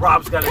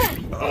 Rob's got his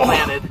feet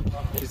planted.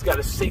 He's got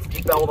his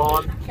safety belt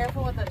on.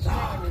 Careful with that string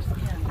in your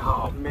skin.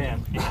 Oh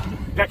man. You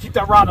gotta keep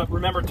that rod up.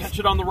 Remember,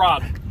 tension on the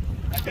rod.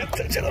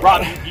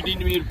 Rod, you need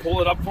me to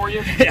pull it up for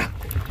you? Yeah.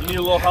 You need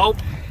a little help?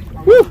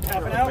 Woo!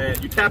 Tapping out? Man,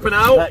 you tapping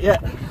out? Not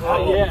yet.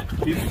 Oh, yeah.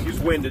 He's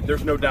winded.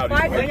 There's no doubt.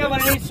 I think I'm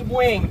gonna need some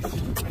wings.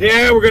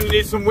 Yeah, we're gonna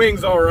need some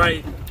wings, all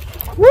right.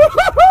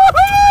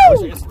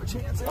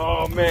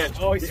 Oh man!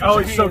 Oh,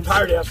 he's so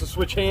tired he has to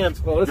switch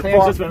hands. Well, this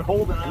hand's just been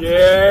holding on.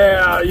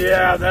 Yeah,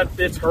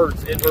 it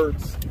hurts. It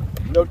hurts.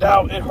 No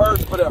doubt, it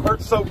hurts, but it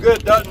hurts so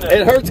good, doesn't it?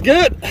 It hurts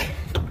good.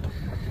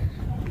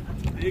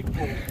 Big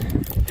pull.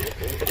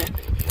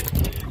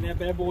 That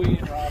bad boy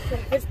in, Rob.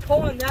 If it's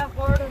pulling that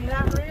hard on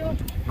that reel,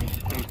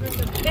 there's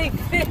a big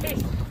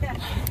fish.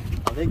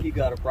 I think you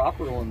got a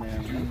proper one there.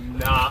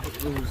 Nah,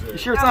 lose it. You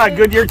sure it's not a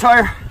Goodyear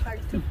tire?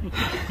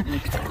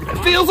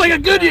 It feels like a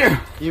Goodyear.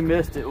 You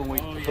missed it when we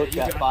put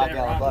that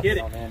 5-gallon bucket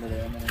on the end of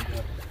there.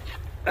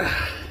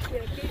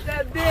 Yeah, keep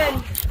that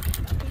bend.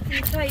 Keep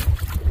it tight.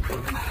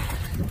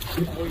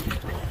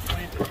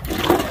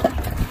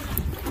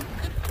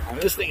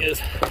 This thing is.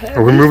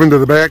 Are we moving to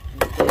the back?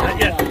 Not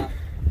yet.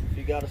 If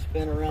you got to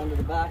spin around to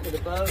the back of the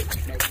boat,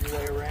 make your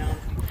way around.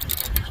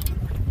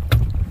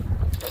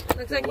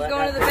 Looks like he's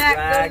going to the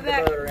back. Drag Go to the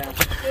back. the boat around.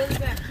 Go to the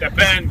back. That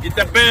bend. Get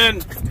that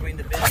bend. Between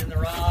the bend and the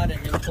rod,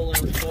 and then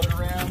pulling the boat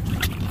around.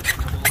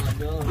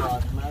 Pulling the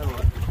rod, no matter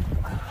what.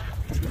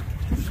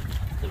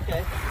 It's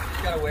okay.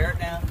 Just gotta wear it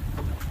down.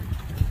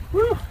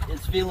 Woo.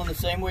 It's feeling the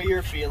same way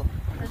you're feeling.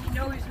 Does he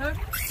know he's hooked?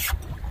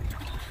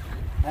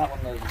 That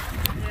one knows.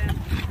 Yeah.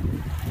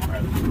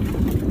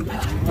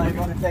 Anybody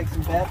want to take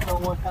some bets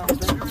on what kind of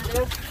bigger it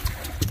is?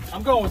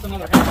 I'm going with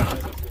another hand.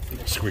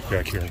 Squeak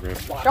back here, man.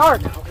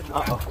 Shark!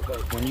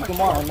 When you come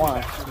on,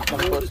 just come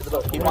close to the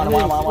boat. Keep on, Here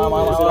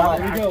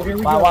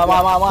we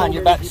go. Wine.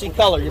 You're about to see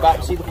color. You're about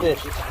to see the fish.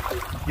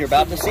 You're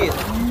about to see it.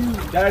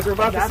 Guys are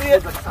about to see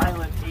it.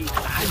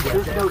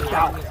 There's no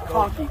doubt.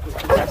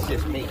 That's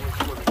just me.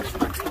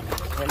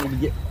 I need to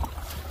get.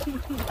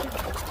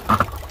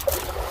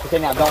 Okay,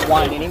 now don't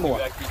whine anymore.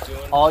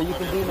 All you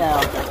can do now.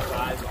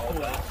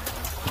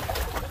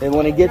 And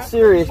when it gets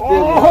serious,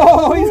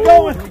 oh, he's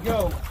going. Here we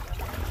go.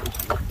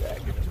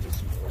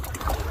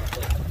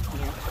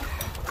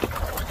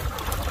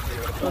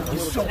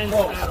 He's so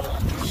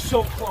close.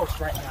 So close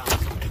right now.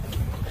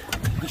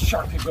 The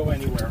shark could go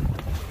anywhere.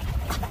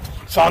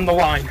 It's on the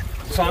line.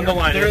 It's on the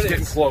line. It's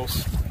getting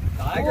close.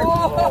 Tiger.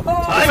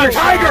 It's a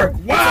tiger!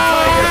 Wow!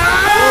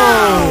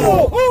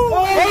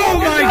 Oh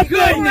my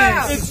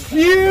goodness! It's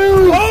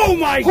huge! Oh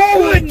my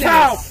Holy goodness!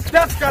 cow!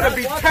 That's got to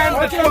be 10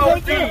 to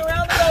 12 feet.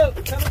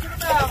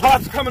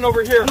 Pot's coming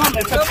over here.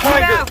 It's a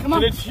tiger,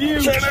 and it's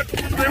huge. Did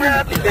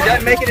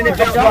that make it in the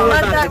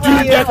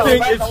Dude, that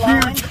thing is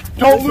huge.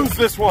 Don't lose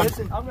this one.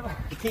 Listen,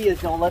 the key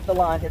is don't let the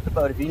line hit the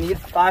boat. If you need a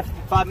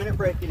 5-minute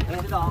break, you can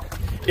hand it off.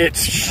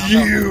 It's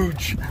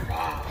huge.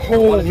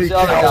 Holy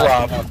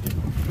cow, Rob.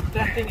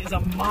 That thing is a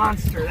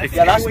monster. That's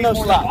that's way no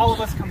more slouch. than all of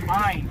us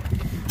combined.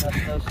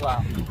 That's no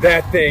slouch.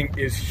 That thing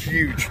is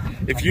huge.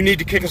 If you need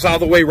to kick us out of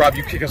the way, Rob,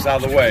 you kick us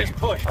out of the way.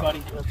 Push,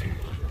 buddy.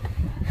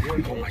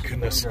 Oh my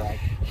goodness.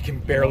 He can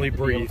barely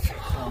breathe.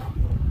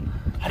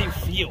 How do you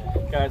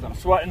feel? Guys, I'm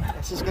sweating.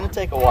 This is going to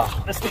take a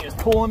while. This thing is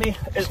pulling me.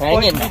 It's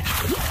Hang in me. there.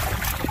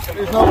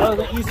 There's no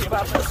other easy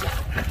about this.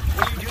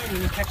 What are you doing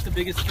when you catch the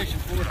biggest fish in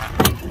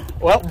Florida?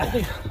 Well, I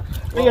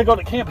think I go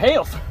to Camp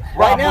Hales.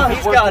 Right now,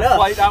 he's got us.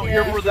 Flight out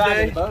here for the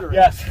day.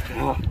 Yes.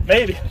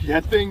 Maybe.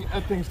 That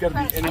thing's got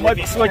to be. I might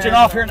be switching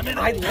off here in a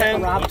minute. I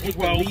let Rob take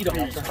the lead on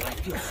this.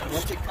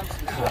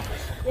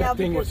 Yeah, That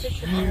thing was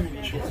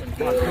huge. Give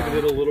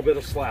it a little bit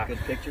of slack. Good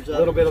pictures A of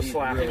little it. bit of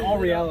slack. In all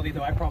reality,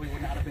 though, I probably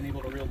would not have been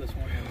able to reel this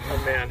one in. Oh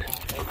man.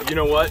 You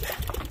know what?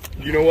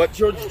 You know what,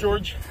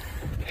 George?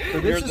 So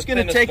this is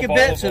going to take a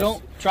bit, so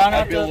don't try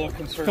not to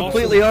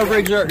completely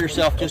overexert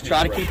yourself. Just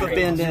try to keep a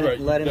bend in it.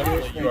 Let him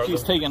fish.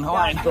 She's taking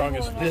line.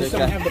 This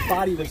don't have the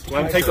body that's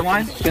Let him take the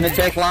line. It's going to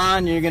take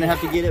line. You're going to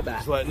have to get it back.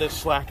 He's letting it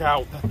slack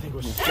out. That thing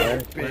was so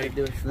Let it big.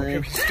 do its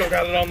thing. He's still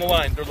got it on the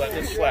line. They're letting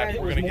it slack.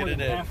 We're gonna get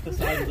it in. Half the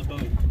size of the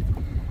boat.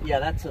 Yeah,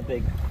 that's a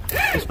big.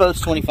 This boat's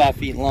 25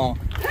 feet long.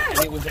 And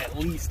it was at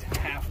least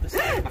half the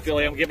size. I feel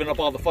like I'm giving up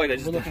all the fight. I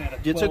just We're looking at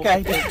a It's 12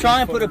 okay. Just try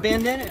and put a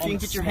bend in it. If you can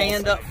get your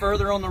hand up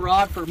further on the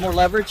rod for more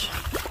leverage.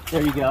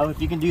 There you go. If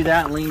you can do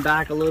that and lean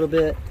back a little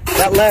bit.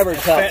 That leverage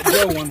Fat helps.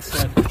 Joe once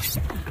said,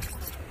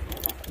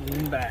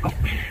 lean back.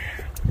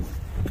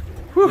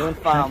 Doing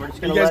fine. We're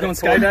just You gonna guys let going it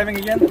pull- skydiving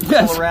again?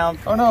 pull around.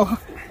 Oh no.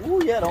 Ooh,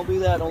 yeah, don't do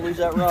that. Don't lose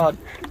that rod.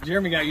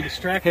 Jeremy got you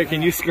distracted. Hey,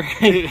 can you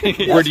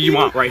Where do you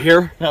want? Right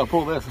here? No,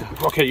 pull this.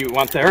 Okay, you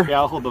want there? Yeah,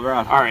 I'll hold the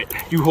rod. All right,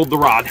 you hold the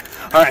rod.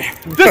 All right.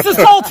 This is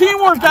all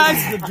teamwork, guys.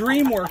 This is the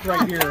dream work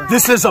right here.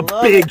 This is a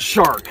big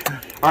shark.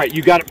 All right,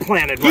 you got it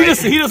planted, right?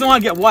 He doesn't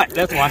want to get wet.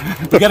 That's why.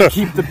 We got to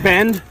keep the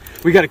bend.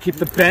 We got to keep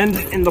the bend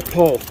in the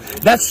pull.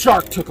 That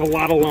shark took a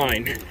lot of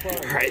line.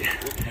 All right.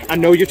 I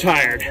know you're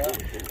tired.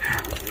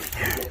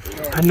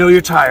 I know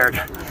you're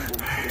tired.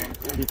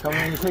 You come in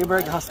and take a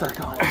break, I'll start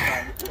going.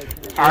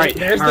 All right,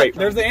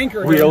 There's the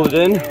anchor. Reel it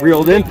in,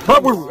 reel it in.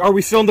 Oh, are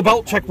we still in the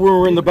belt? Check where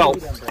we're in the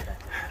belt.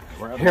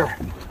 Here.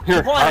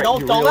 Keep All on, right,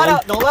 don't let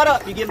up. Don't let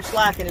up. You give him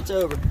slack and it's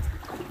over.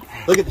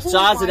 Look at the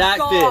size of that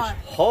fish.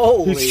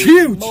 Holy He's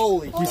huge.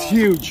 moly. He's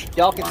huge.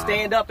 Y'all can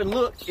stand up and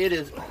look. It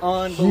is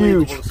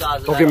unbelievable the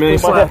size of that. Okay, man.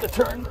 fish.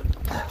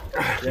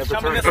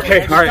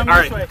 Okay, all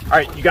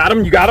right. You got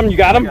him.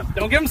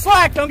 Don't give him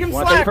slack. Don't give him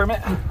slack. For a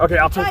minute? Okay,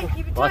 I'll take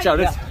him. Watch out,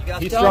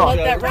 he's strong.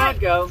 Let that rod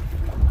go.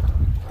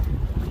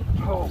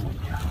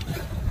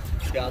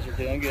 These guys are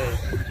doing good.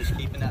 Just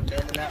keeping that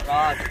bend in that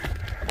rod.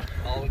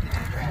 All we can do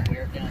is try and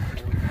wear it down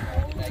before we can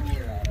get that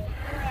gear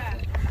out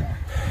of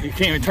it. You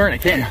can't even turn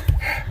it, can you?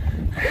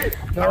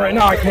 Not right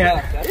now, I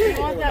can't.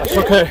 It's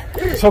okay.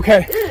 It's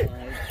okay.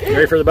 You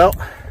ready for the belt?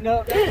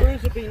 No, that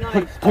cruise would be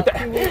nice. Put that-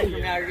 2 weeks from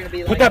now, you're gonna be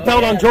like, Put that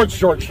belt on George.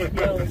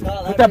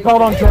 Put that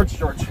belt on George.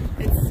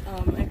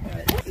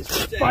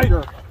 It's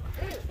Spider.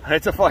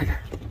 It's a fighter.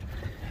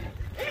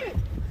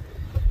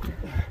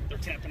 They're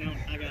tapping out.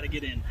 I gotta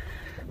get in.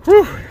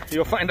 Whew.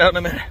 You'll find out in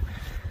a minute.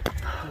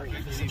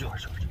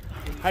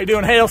 How you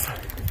doing, Hales?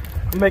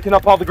 I'm making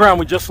up all the ground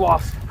we just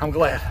lost. I'm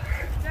glad.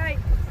 right.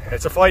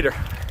 It's a fighter.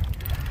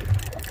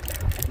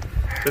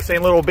 This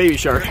ain't little baby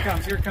shark. Here it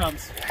comes. Here it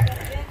comes.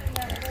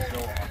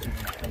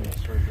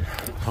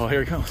 Oh,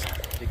 here he comes.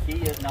 The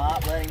key is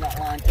not letting that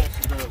line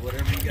touch the boat,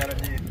 whatever you gotta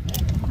do.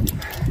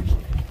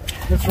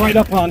 It's right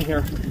up on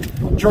here.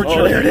 George,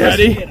 Oh, there it is.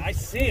 ready? I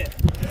see it.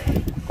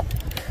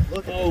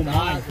 Look at Oh the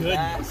my size of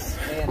that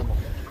animal.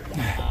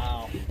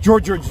 Wow.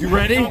 George, you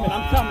ready? I'm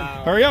coming.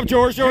 Hurry up,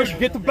 George.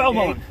 Get the belt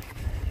on.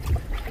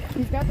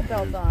 He's got the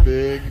belt on.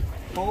 Big.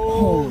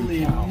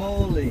 Holy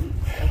moly.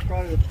 That's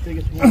probably the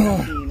biggest one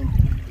I've seen in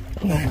a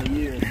couple of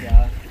years,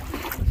 guys.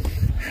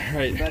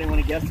 Right. Anybody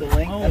want to guess the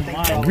length? Oh, I think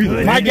my.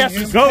 probably My guess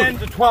is 10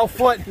 to 12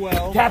 foot.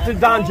 12. Captain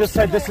Don just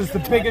said this is the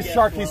biggest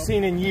shark he's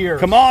seen in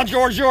years. Come on,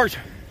 George.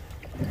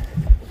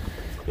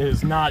 It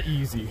is not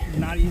easy.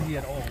 Not easy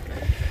at all.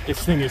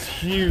 This thing is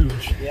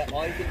huge. Yeah,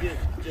 all you can do is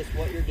just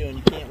what you're doing.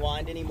 You can't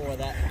wind anymore.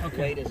 That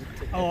weight is to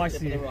Oh, I the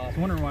tip see of it. the I rod. was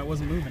wondering why it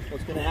wasn't moving.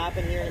 What's going to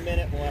happen here in a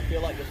minute when I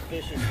feel like this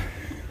fish is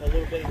a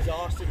little bit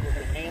exhausted, we're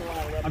going to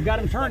analyze it. I've got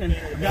him turning.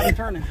 I'm going to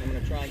try and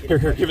get Here,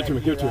 as much give it to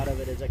me, give it to out of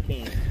it as I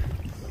can.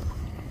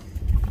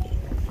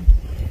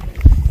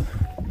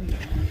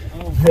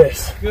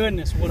 This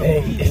Goodness, what a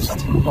thing beast.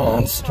 is a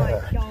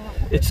monster.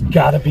 It's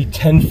got to be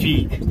 10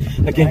 feet.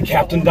 Again,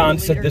 Captain Don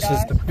said this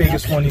is the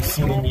biggest one he's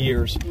seen in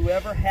years.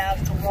 Whoever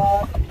has the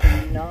rod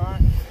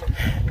cannot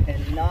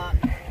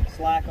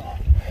slack off.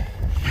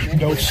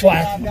 No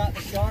slack. I've got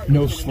the shark,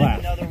 No we're gonna make slack.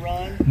 another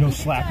run. No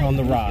slack on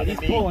the rod. He's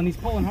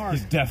pulling hard.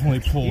 He's definitely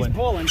pulling. He's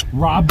pulling.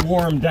 Rob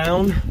wore him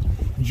down.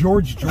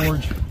 George,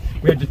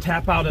 we had to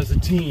tap out as a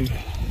team.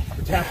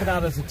 We're tapping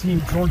out as a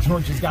team. George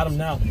has got him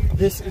now.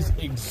 This is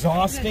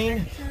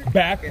exhausting,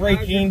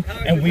 back-breaking,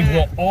 and we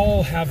will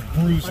all have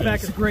bruises. My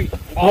back is great.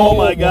 Oh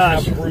my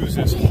gosh. Have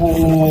bruises.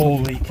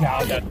 Holy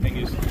cow, that thing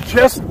is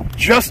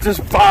just his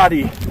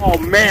body. Oh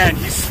man,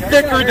 he's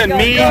thicker than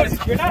me.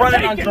 He's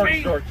running on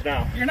George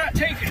now. You're not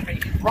taking me.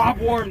 Rob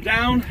wore him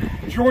down.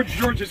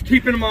 George is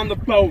keeping him on the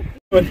boat.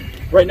 But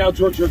right now,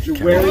 George, you're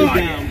wearing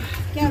down.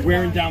 You're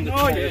wearing down the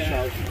tire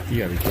shark.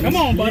 Come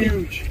on, buddy.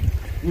 Huge.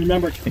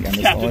 Remember,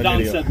 Captain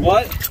Don said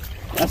what?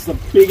 That's the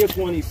biggest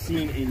one he's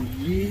seen in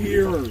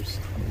years.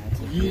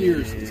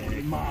 It's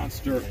a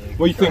monster.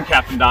 What do you think,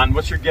 Captain Don?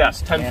 What's your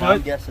guess? 10 And foot?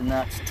 I'm guessing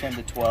that's 10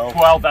 to 12.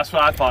 12, that's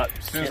what I thought.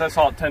 As soon as I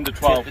saw it, 10 to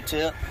 12. Tip to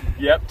tip.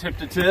 Yep, tip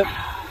to tip.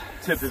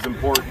 Tip is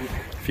important.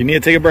 If you need to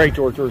take a break,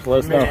 George, let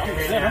us know.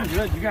 Yeah, I'm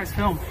good. You guys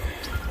film.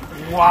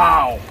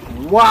 Wow.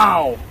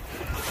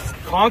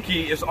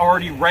 Conky is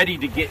already ready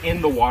to get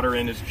in the water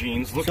in his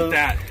jeans. Look at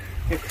that.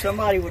 If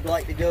somebody would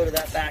like to go to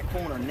that back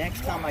corner,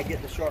 next time I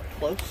get the shark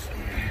close,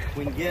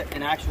 we can get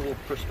an actual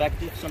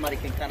perspective. Somebody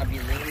can kind of be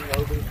leaning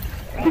over.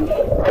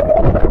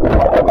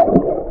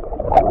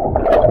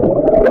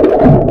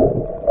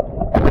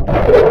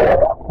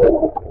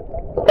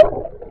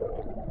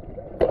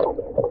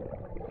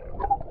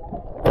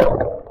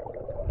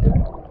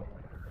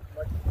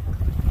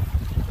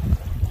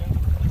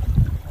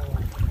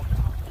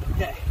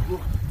 Okay.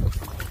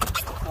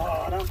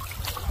 Bottom.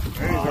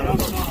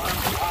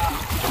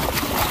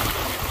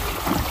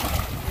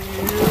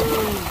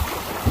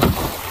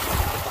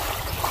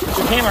 Put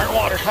your camera in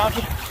water,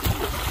 Conky.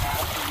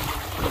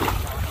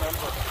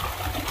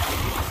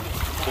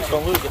 Just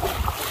don't lose it.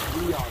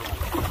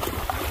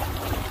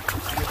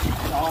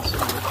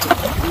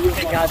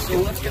 Okay guys, so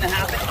what's going to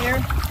happen here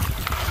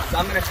is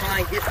I'm going to try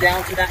and get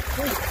down to that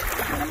cleat.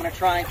 And I'm going to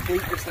try and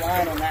cleat this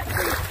line on that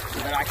cleat so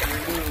that I can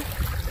remove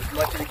as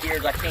much of the gear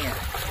as I can.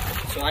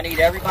 So I need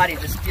everybody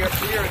to steer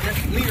clear of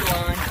this leader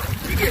line.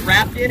 If you get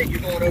wrapped in it, you're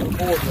going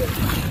overboard with it.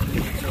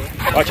 So,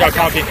 Watch out,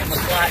 Conky. I'm going to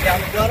slide down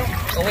the gutter.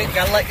 Oh wait,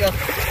 gotta let go.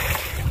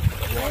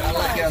 Gotta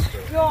let go.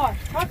 Gosh,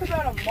 talk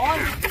about a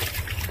monster.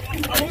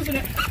 I'm losing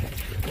it.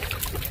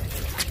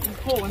 He's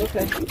pulling.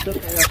 Okay. It's okay.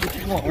 That's what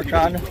you want. We're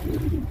trying to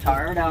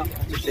tire it out.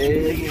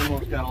 Big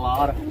animal's got a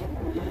lot of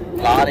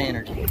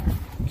energy.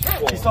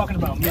 He's talking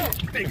about me. So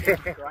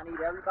I need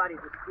everybody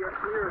to steer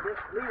clear of this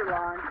leader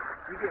line.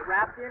 You get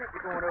wrapped in it,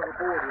 you're going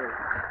overboard here.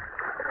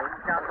 So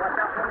now watch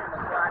out for it.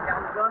 Let's slide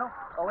down the gunnel.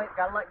 Oh wait,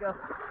 gotta let go.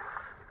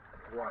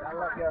 Gotta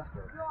let go.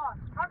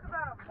 Talk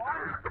about a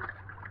mark.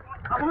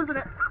 I'm losing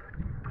it.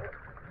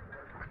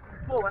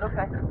 Pulling,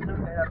 okay. It's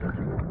okay, that's what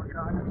you're working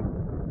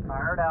on.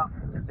 Fire it out.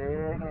 It's a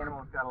big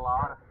animal. It's got a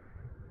lot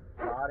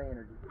of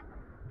energy.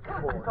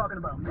 He's talking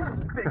about me.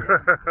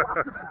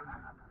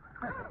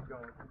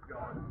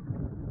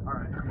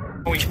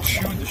 We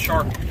chewed the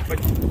shark, but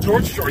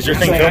George Is your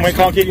thing filming,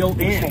 Conky?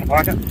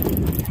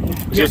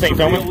 Is your thing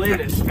filming?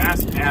 As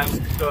fast as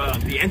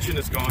the engine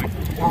is going,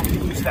 or we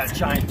use that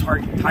giant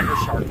tiger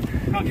shark.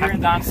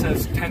 Captain Don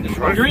says 10 to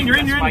 12. You're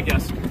in. That's my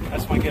guess.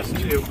 That's my guess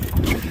too.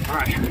 All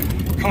right,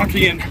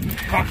 Conky and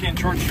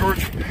George,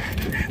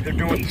 they're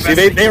doing. See,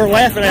 they were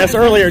laughing at us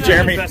earlier,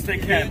 Jeremy. The best they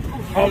can.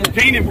 Oh, we're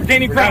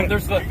gaining ground.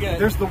 There's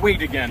the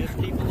weight again. Just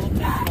keep a little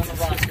tension on the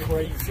rocks.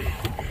 Crazy.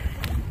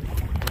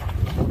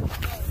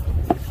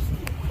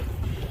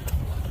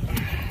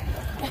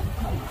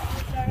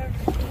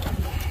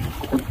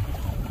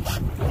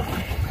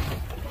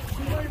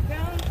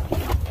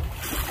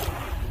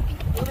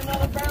 Put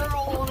another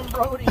barrel on him,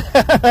 Brody.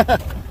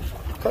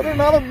 Put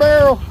another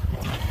barrel.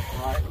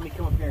 Alright, let me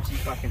come up here and see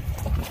if I can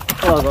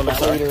plug on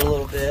that leader a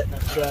little bit and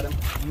upset him.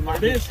 There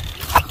it is.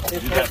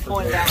 His head's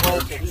pointed that way.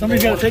 So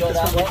Somebody's got to take this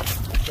that one. way.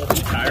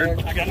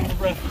 Tired? I got no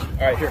breath.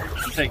 All right, here.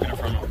 I'm taking it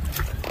from him.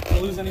 If I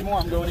lose any more,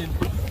 I'm going in.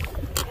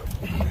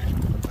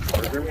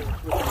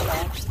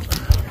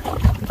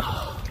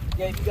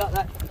 Yeah, you got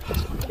that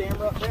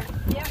camera up there?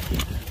 Yeah.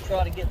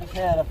 Try to get the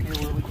head up here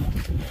where we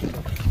can.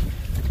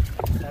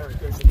 There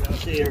it is. You can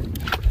see her.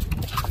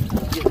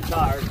 Getting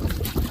tired.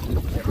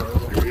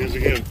 Here he is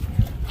again.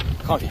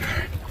 Conky.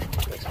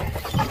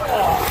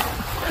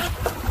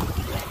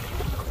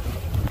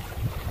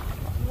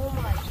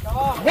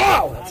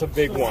 Wow, that's a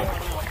big one.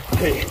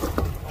 Hey,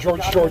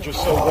 George is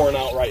so worn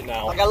out right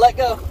now. I gotta let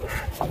go.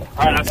 All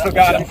right, I still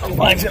got him.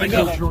 Mine's gonna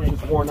go. George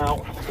is worn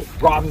out.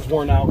 Rob is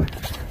worn out.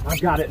 I've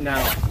got it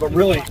now. But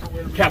really,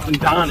 Captain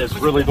Don is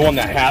really the one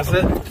that has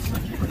it.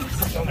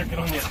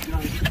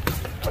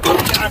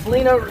 Guys,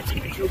 lean over.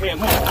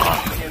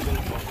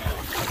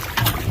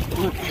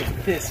 Look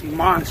at this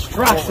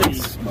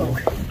monstrosity.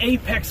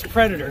 Apex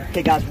predator.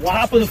 Okay, guys,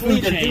 watch this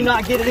leader. Do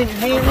not get it in your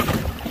hand.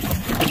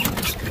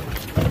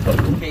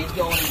 Okay, he's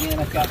going again.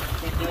 I can't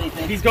do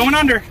anything. He's going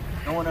under.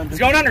 Going under. He's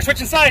going under.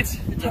 Switching sides.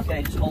 It's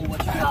okay. Just hold what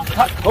you got.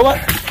 Hold on.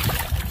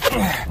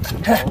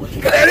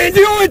 That ain't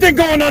the only thing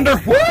going under.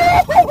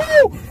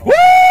 Woo-hoo-hoo!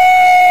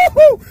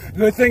 Woo-hoo!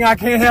 Good thing I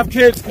can't have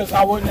kids because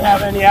I wouldn't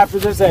have any after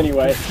this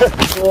anyway.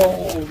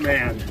 Oh,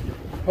 man.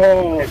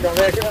 Oh,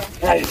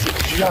 that is a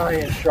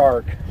giant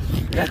shark.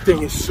 That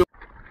thing is so...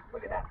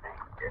 Look at that thing.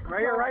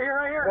 Right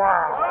here.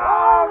 Wow.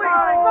 Oh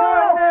my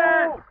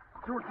goodness!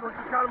 George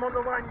just got him on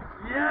the line.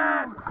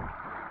 Yes!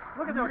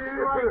 Look at those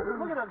stripes.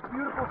 Look at those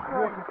beautiful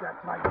stripes. Look at that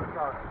tiger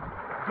shark.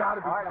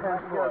 Gotta be All right, I'm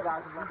letting go,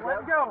 guys. Let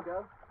it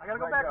go. I gotta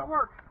go back to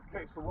work.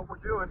 Okay, so what we're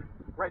doing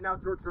right now,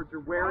 George,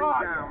 you're wearing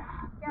down.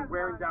 You're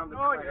wearing down the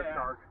tiger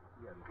shark.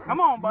 Come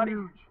on, buddy.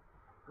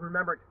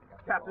 Remember,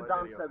 Captain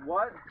Don said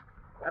what?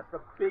 That's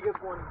the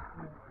biggest one.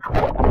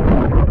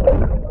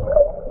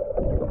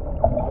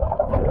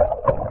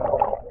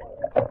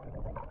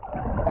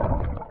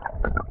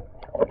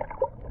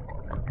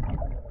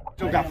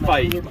 Still got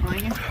fight.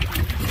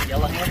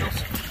 Yellow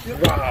handles.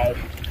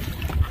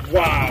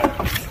 Wow.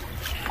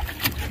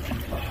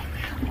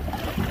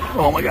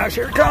 Oh my gosh,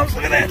 here it comes.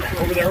 Look at that.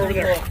 Over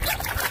there.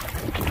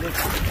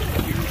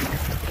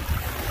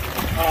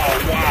 Oh,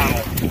 wow.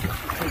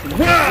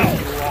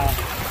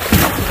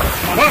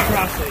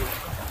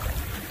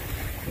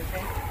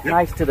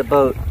 Nice to the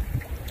boat.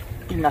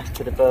 Nice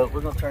to the boat.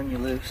 We're going to turn you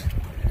loose.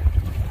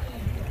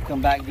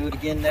 Come back and do it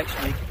again next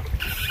week.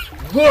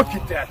 Look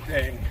at that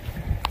thing.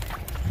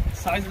 The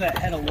size of that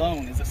head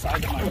alone is the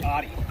size of my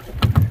body.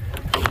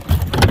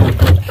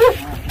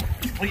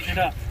 Clean it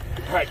up.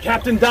 All right,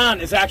 Captain Don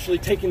is actually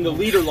taking the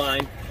leader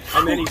line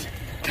and then he's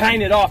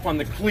tying it off on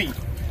the cleat.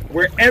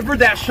 Wherever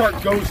that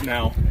shark goes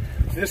now,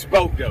 this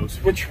boat goes,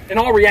 which in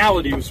all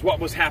reality was what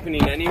was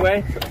happening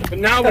anyway. But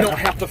now we don't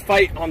have to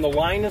fight on the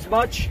line as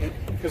much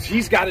because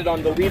he's got it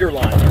on the leader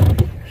line.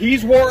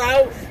 He's wore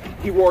out.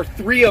 He wore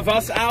 3 of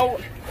us out.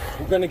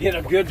 We're going to get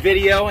a good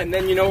video, and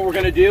then you know what we're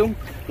going to do?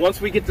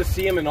 Once we get to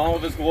see him in all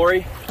of his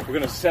glory, we're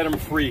going to set him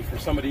free for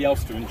somebody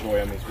else to enjoy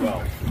him as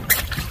well.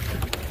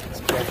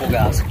 Careful,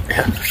 guys.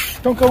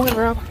 Don't go in,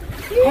 Rob.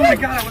 Oh my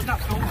God, I was not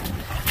filming.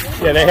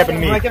 Yeah, that happened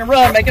to me. Making a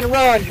run.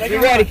 Be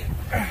ready.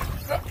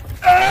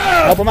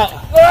 Help him out.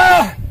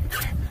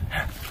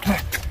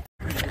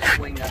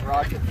 Swing that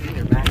rocket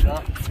feeder back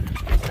up.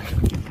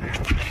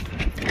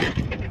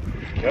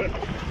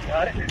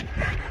 Got it.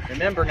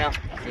 Remember now,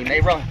 he may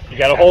run. You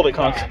gotta hold it,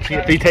 Conk. See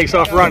if he takes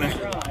off running.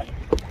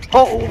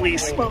 Holy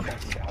smoke.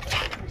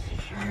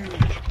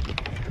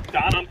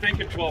 Don, I'm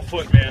thinking 12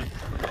 foot, man.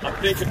 I'm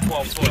thinking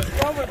 12 foot.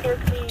 12 or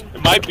 13.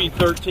 It might be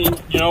 13.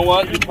 You know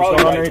what? You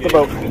probably Underneath the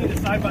boat. We need a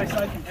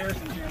side-by-side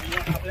comparison here. You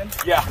want to hop in?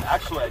 Yeah,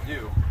 actually I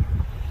do.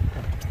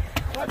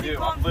 I do.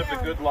 I've lived a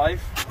good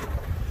life.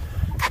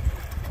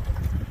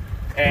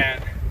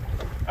 And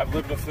I've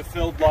lived a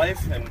fulfilled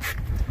life, and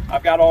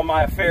I've got all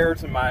my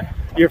affairs and my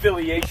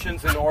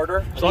affiliations in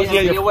order. So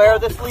be aware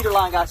of this leader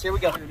line, guys. Here we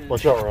go.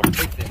 Watch out, Rob.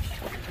 Check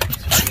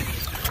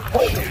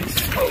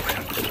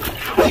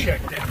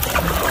that.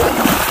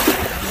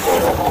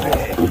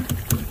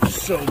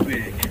 So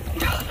big.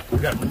 We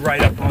got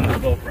right up on the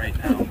boat right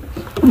now.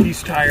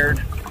 He's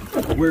tired.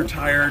 We're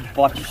tired.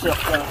 Watch yourself.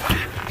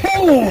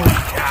 Holy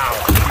cow.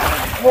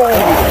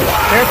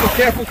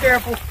 Careful,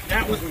 careful.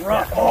 That was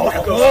rough.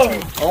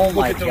 Oh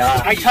my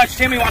God. I touched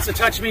him, he wants to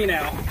touch me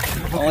now.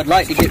 Oh, I'd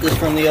like to get this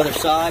from the other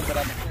side, but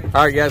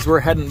All right, guys, we're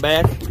heading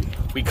back.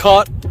 We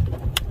caught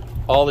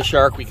all the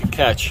shark we could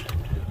catch.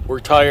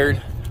 We're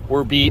tired,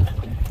 we're beat,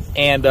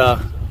 and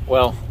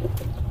well,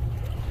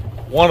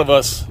 one of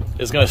us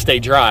is gonna stay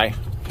dry,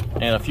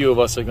 and a few of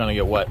us are gonna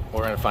get wet.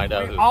 We're gonna find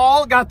out who.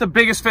 All got the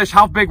biggest fish.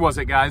 How big was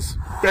it, guys?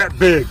 That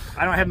big.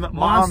 I don't have the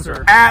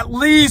monster. At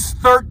least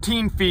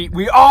 13 feet.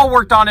 We all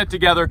worked on it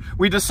together.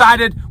 We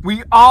decided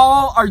we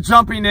all are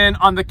jumping in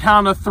on the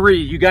count of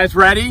 3. You guys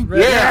ready?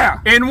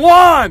 Yeah. In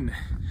 1,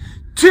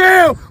 2,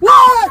 1!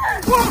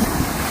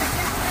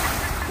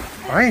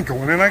 I ain't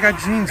going in. I got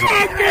jeans on.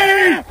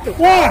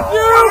 What?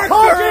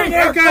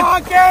 You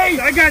Conky!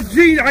 I got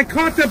jeans. I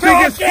caught the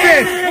biggest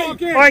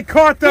fish. I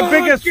caught the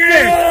biggest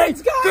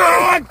fish.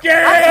 Conky!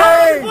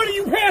 What are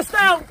you passed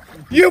out?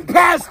 You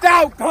passed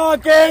out,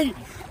 Conky!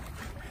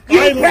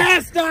 You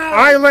passed out!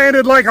 I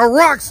landed like a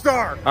rock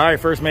star. All right,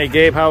 first mate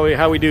Gabe,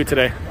 how we do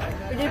today?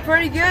 We did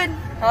pretty good.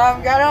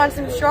 Got on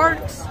some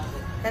sharks,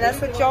 and that's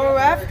what y'all were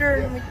after.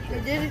 And we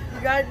did it.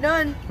 We got it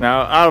done.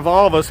 Now, out of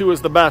all of us, who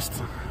was the best?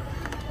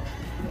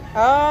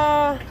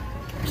 I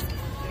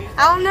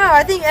don't know.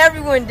 I think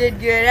everyone did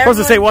good. Supposed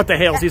to say what the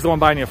hell? He's the one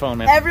buying you a phone,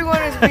 man. Everyone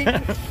was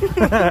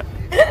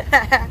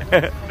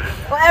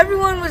well,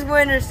 everyone was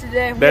winners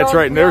today. That's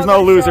right. There's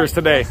no losers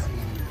today.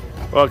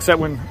 Well, except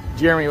when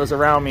Jeremy was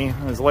around me,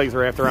 his legs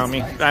were wrapped around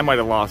me. I might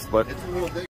have lost, but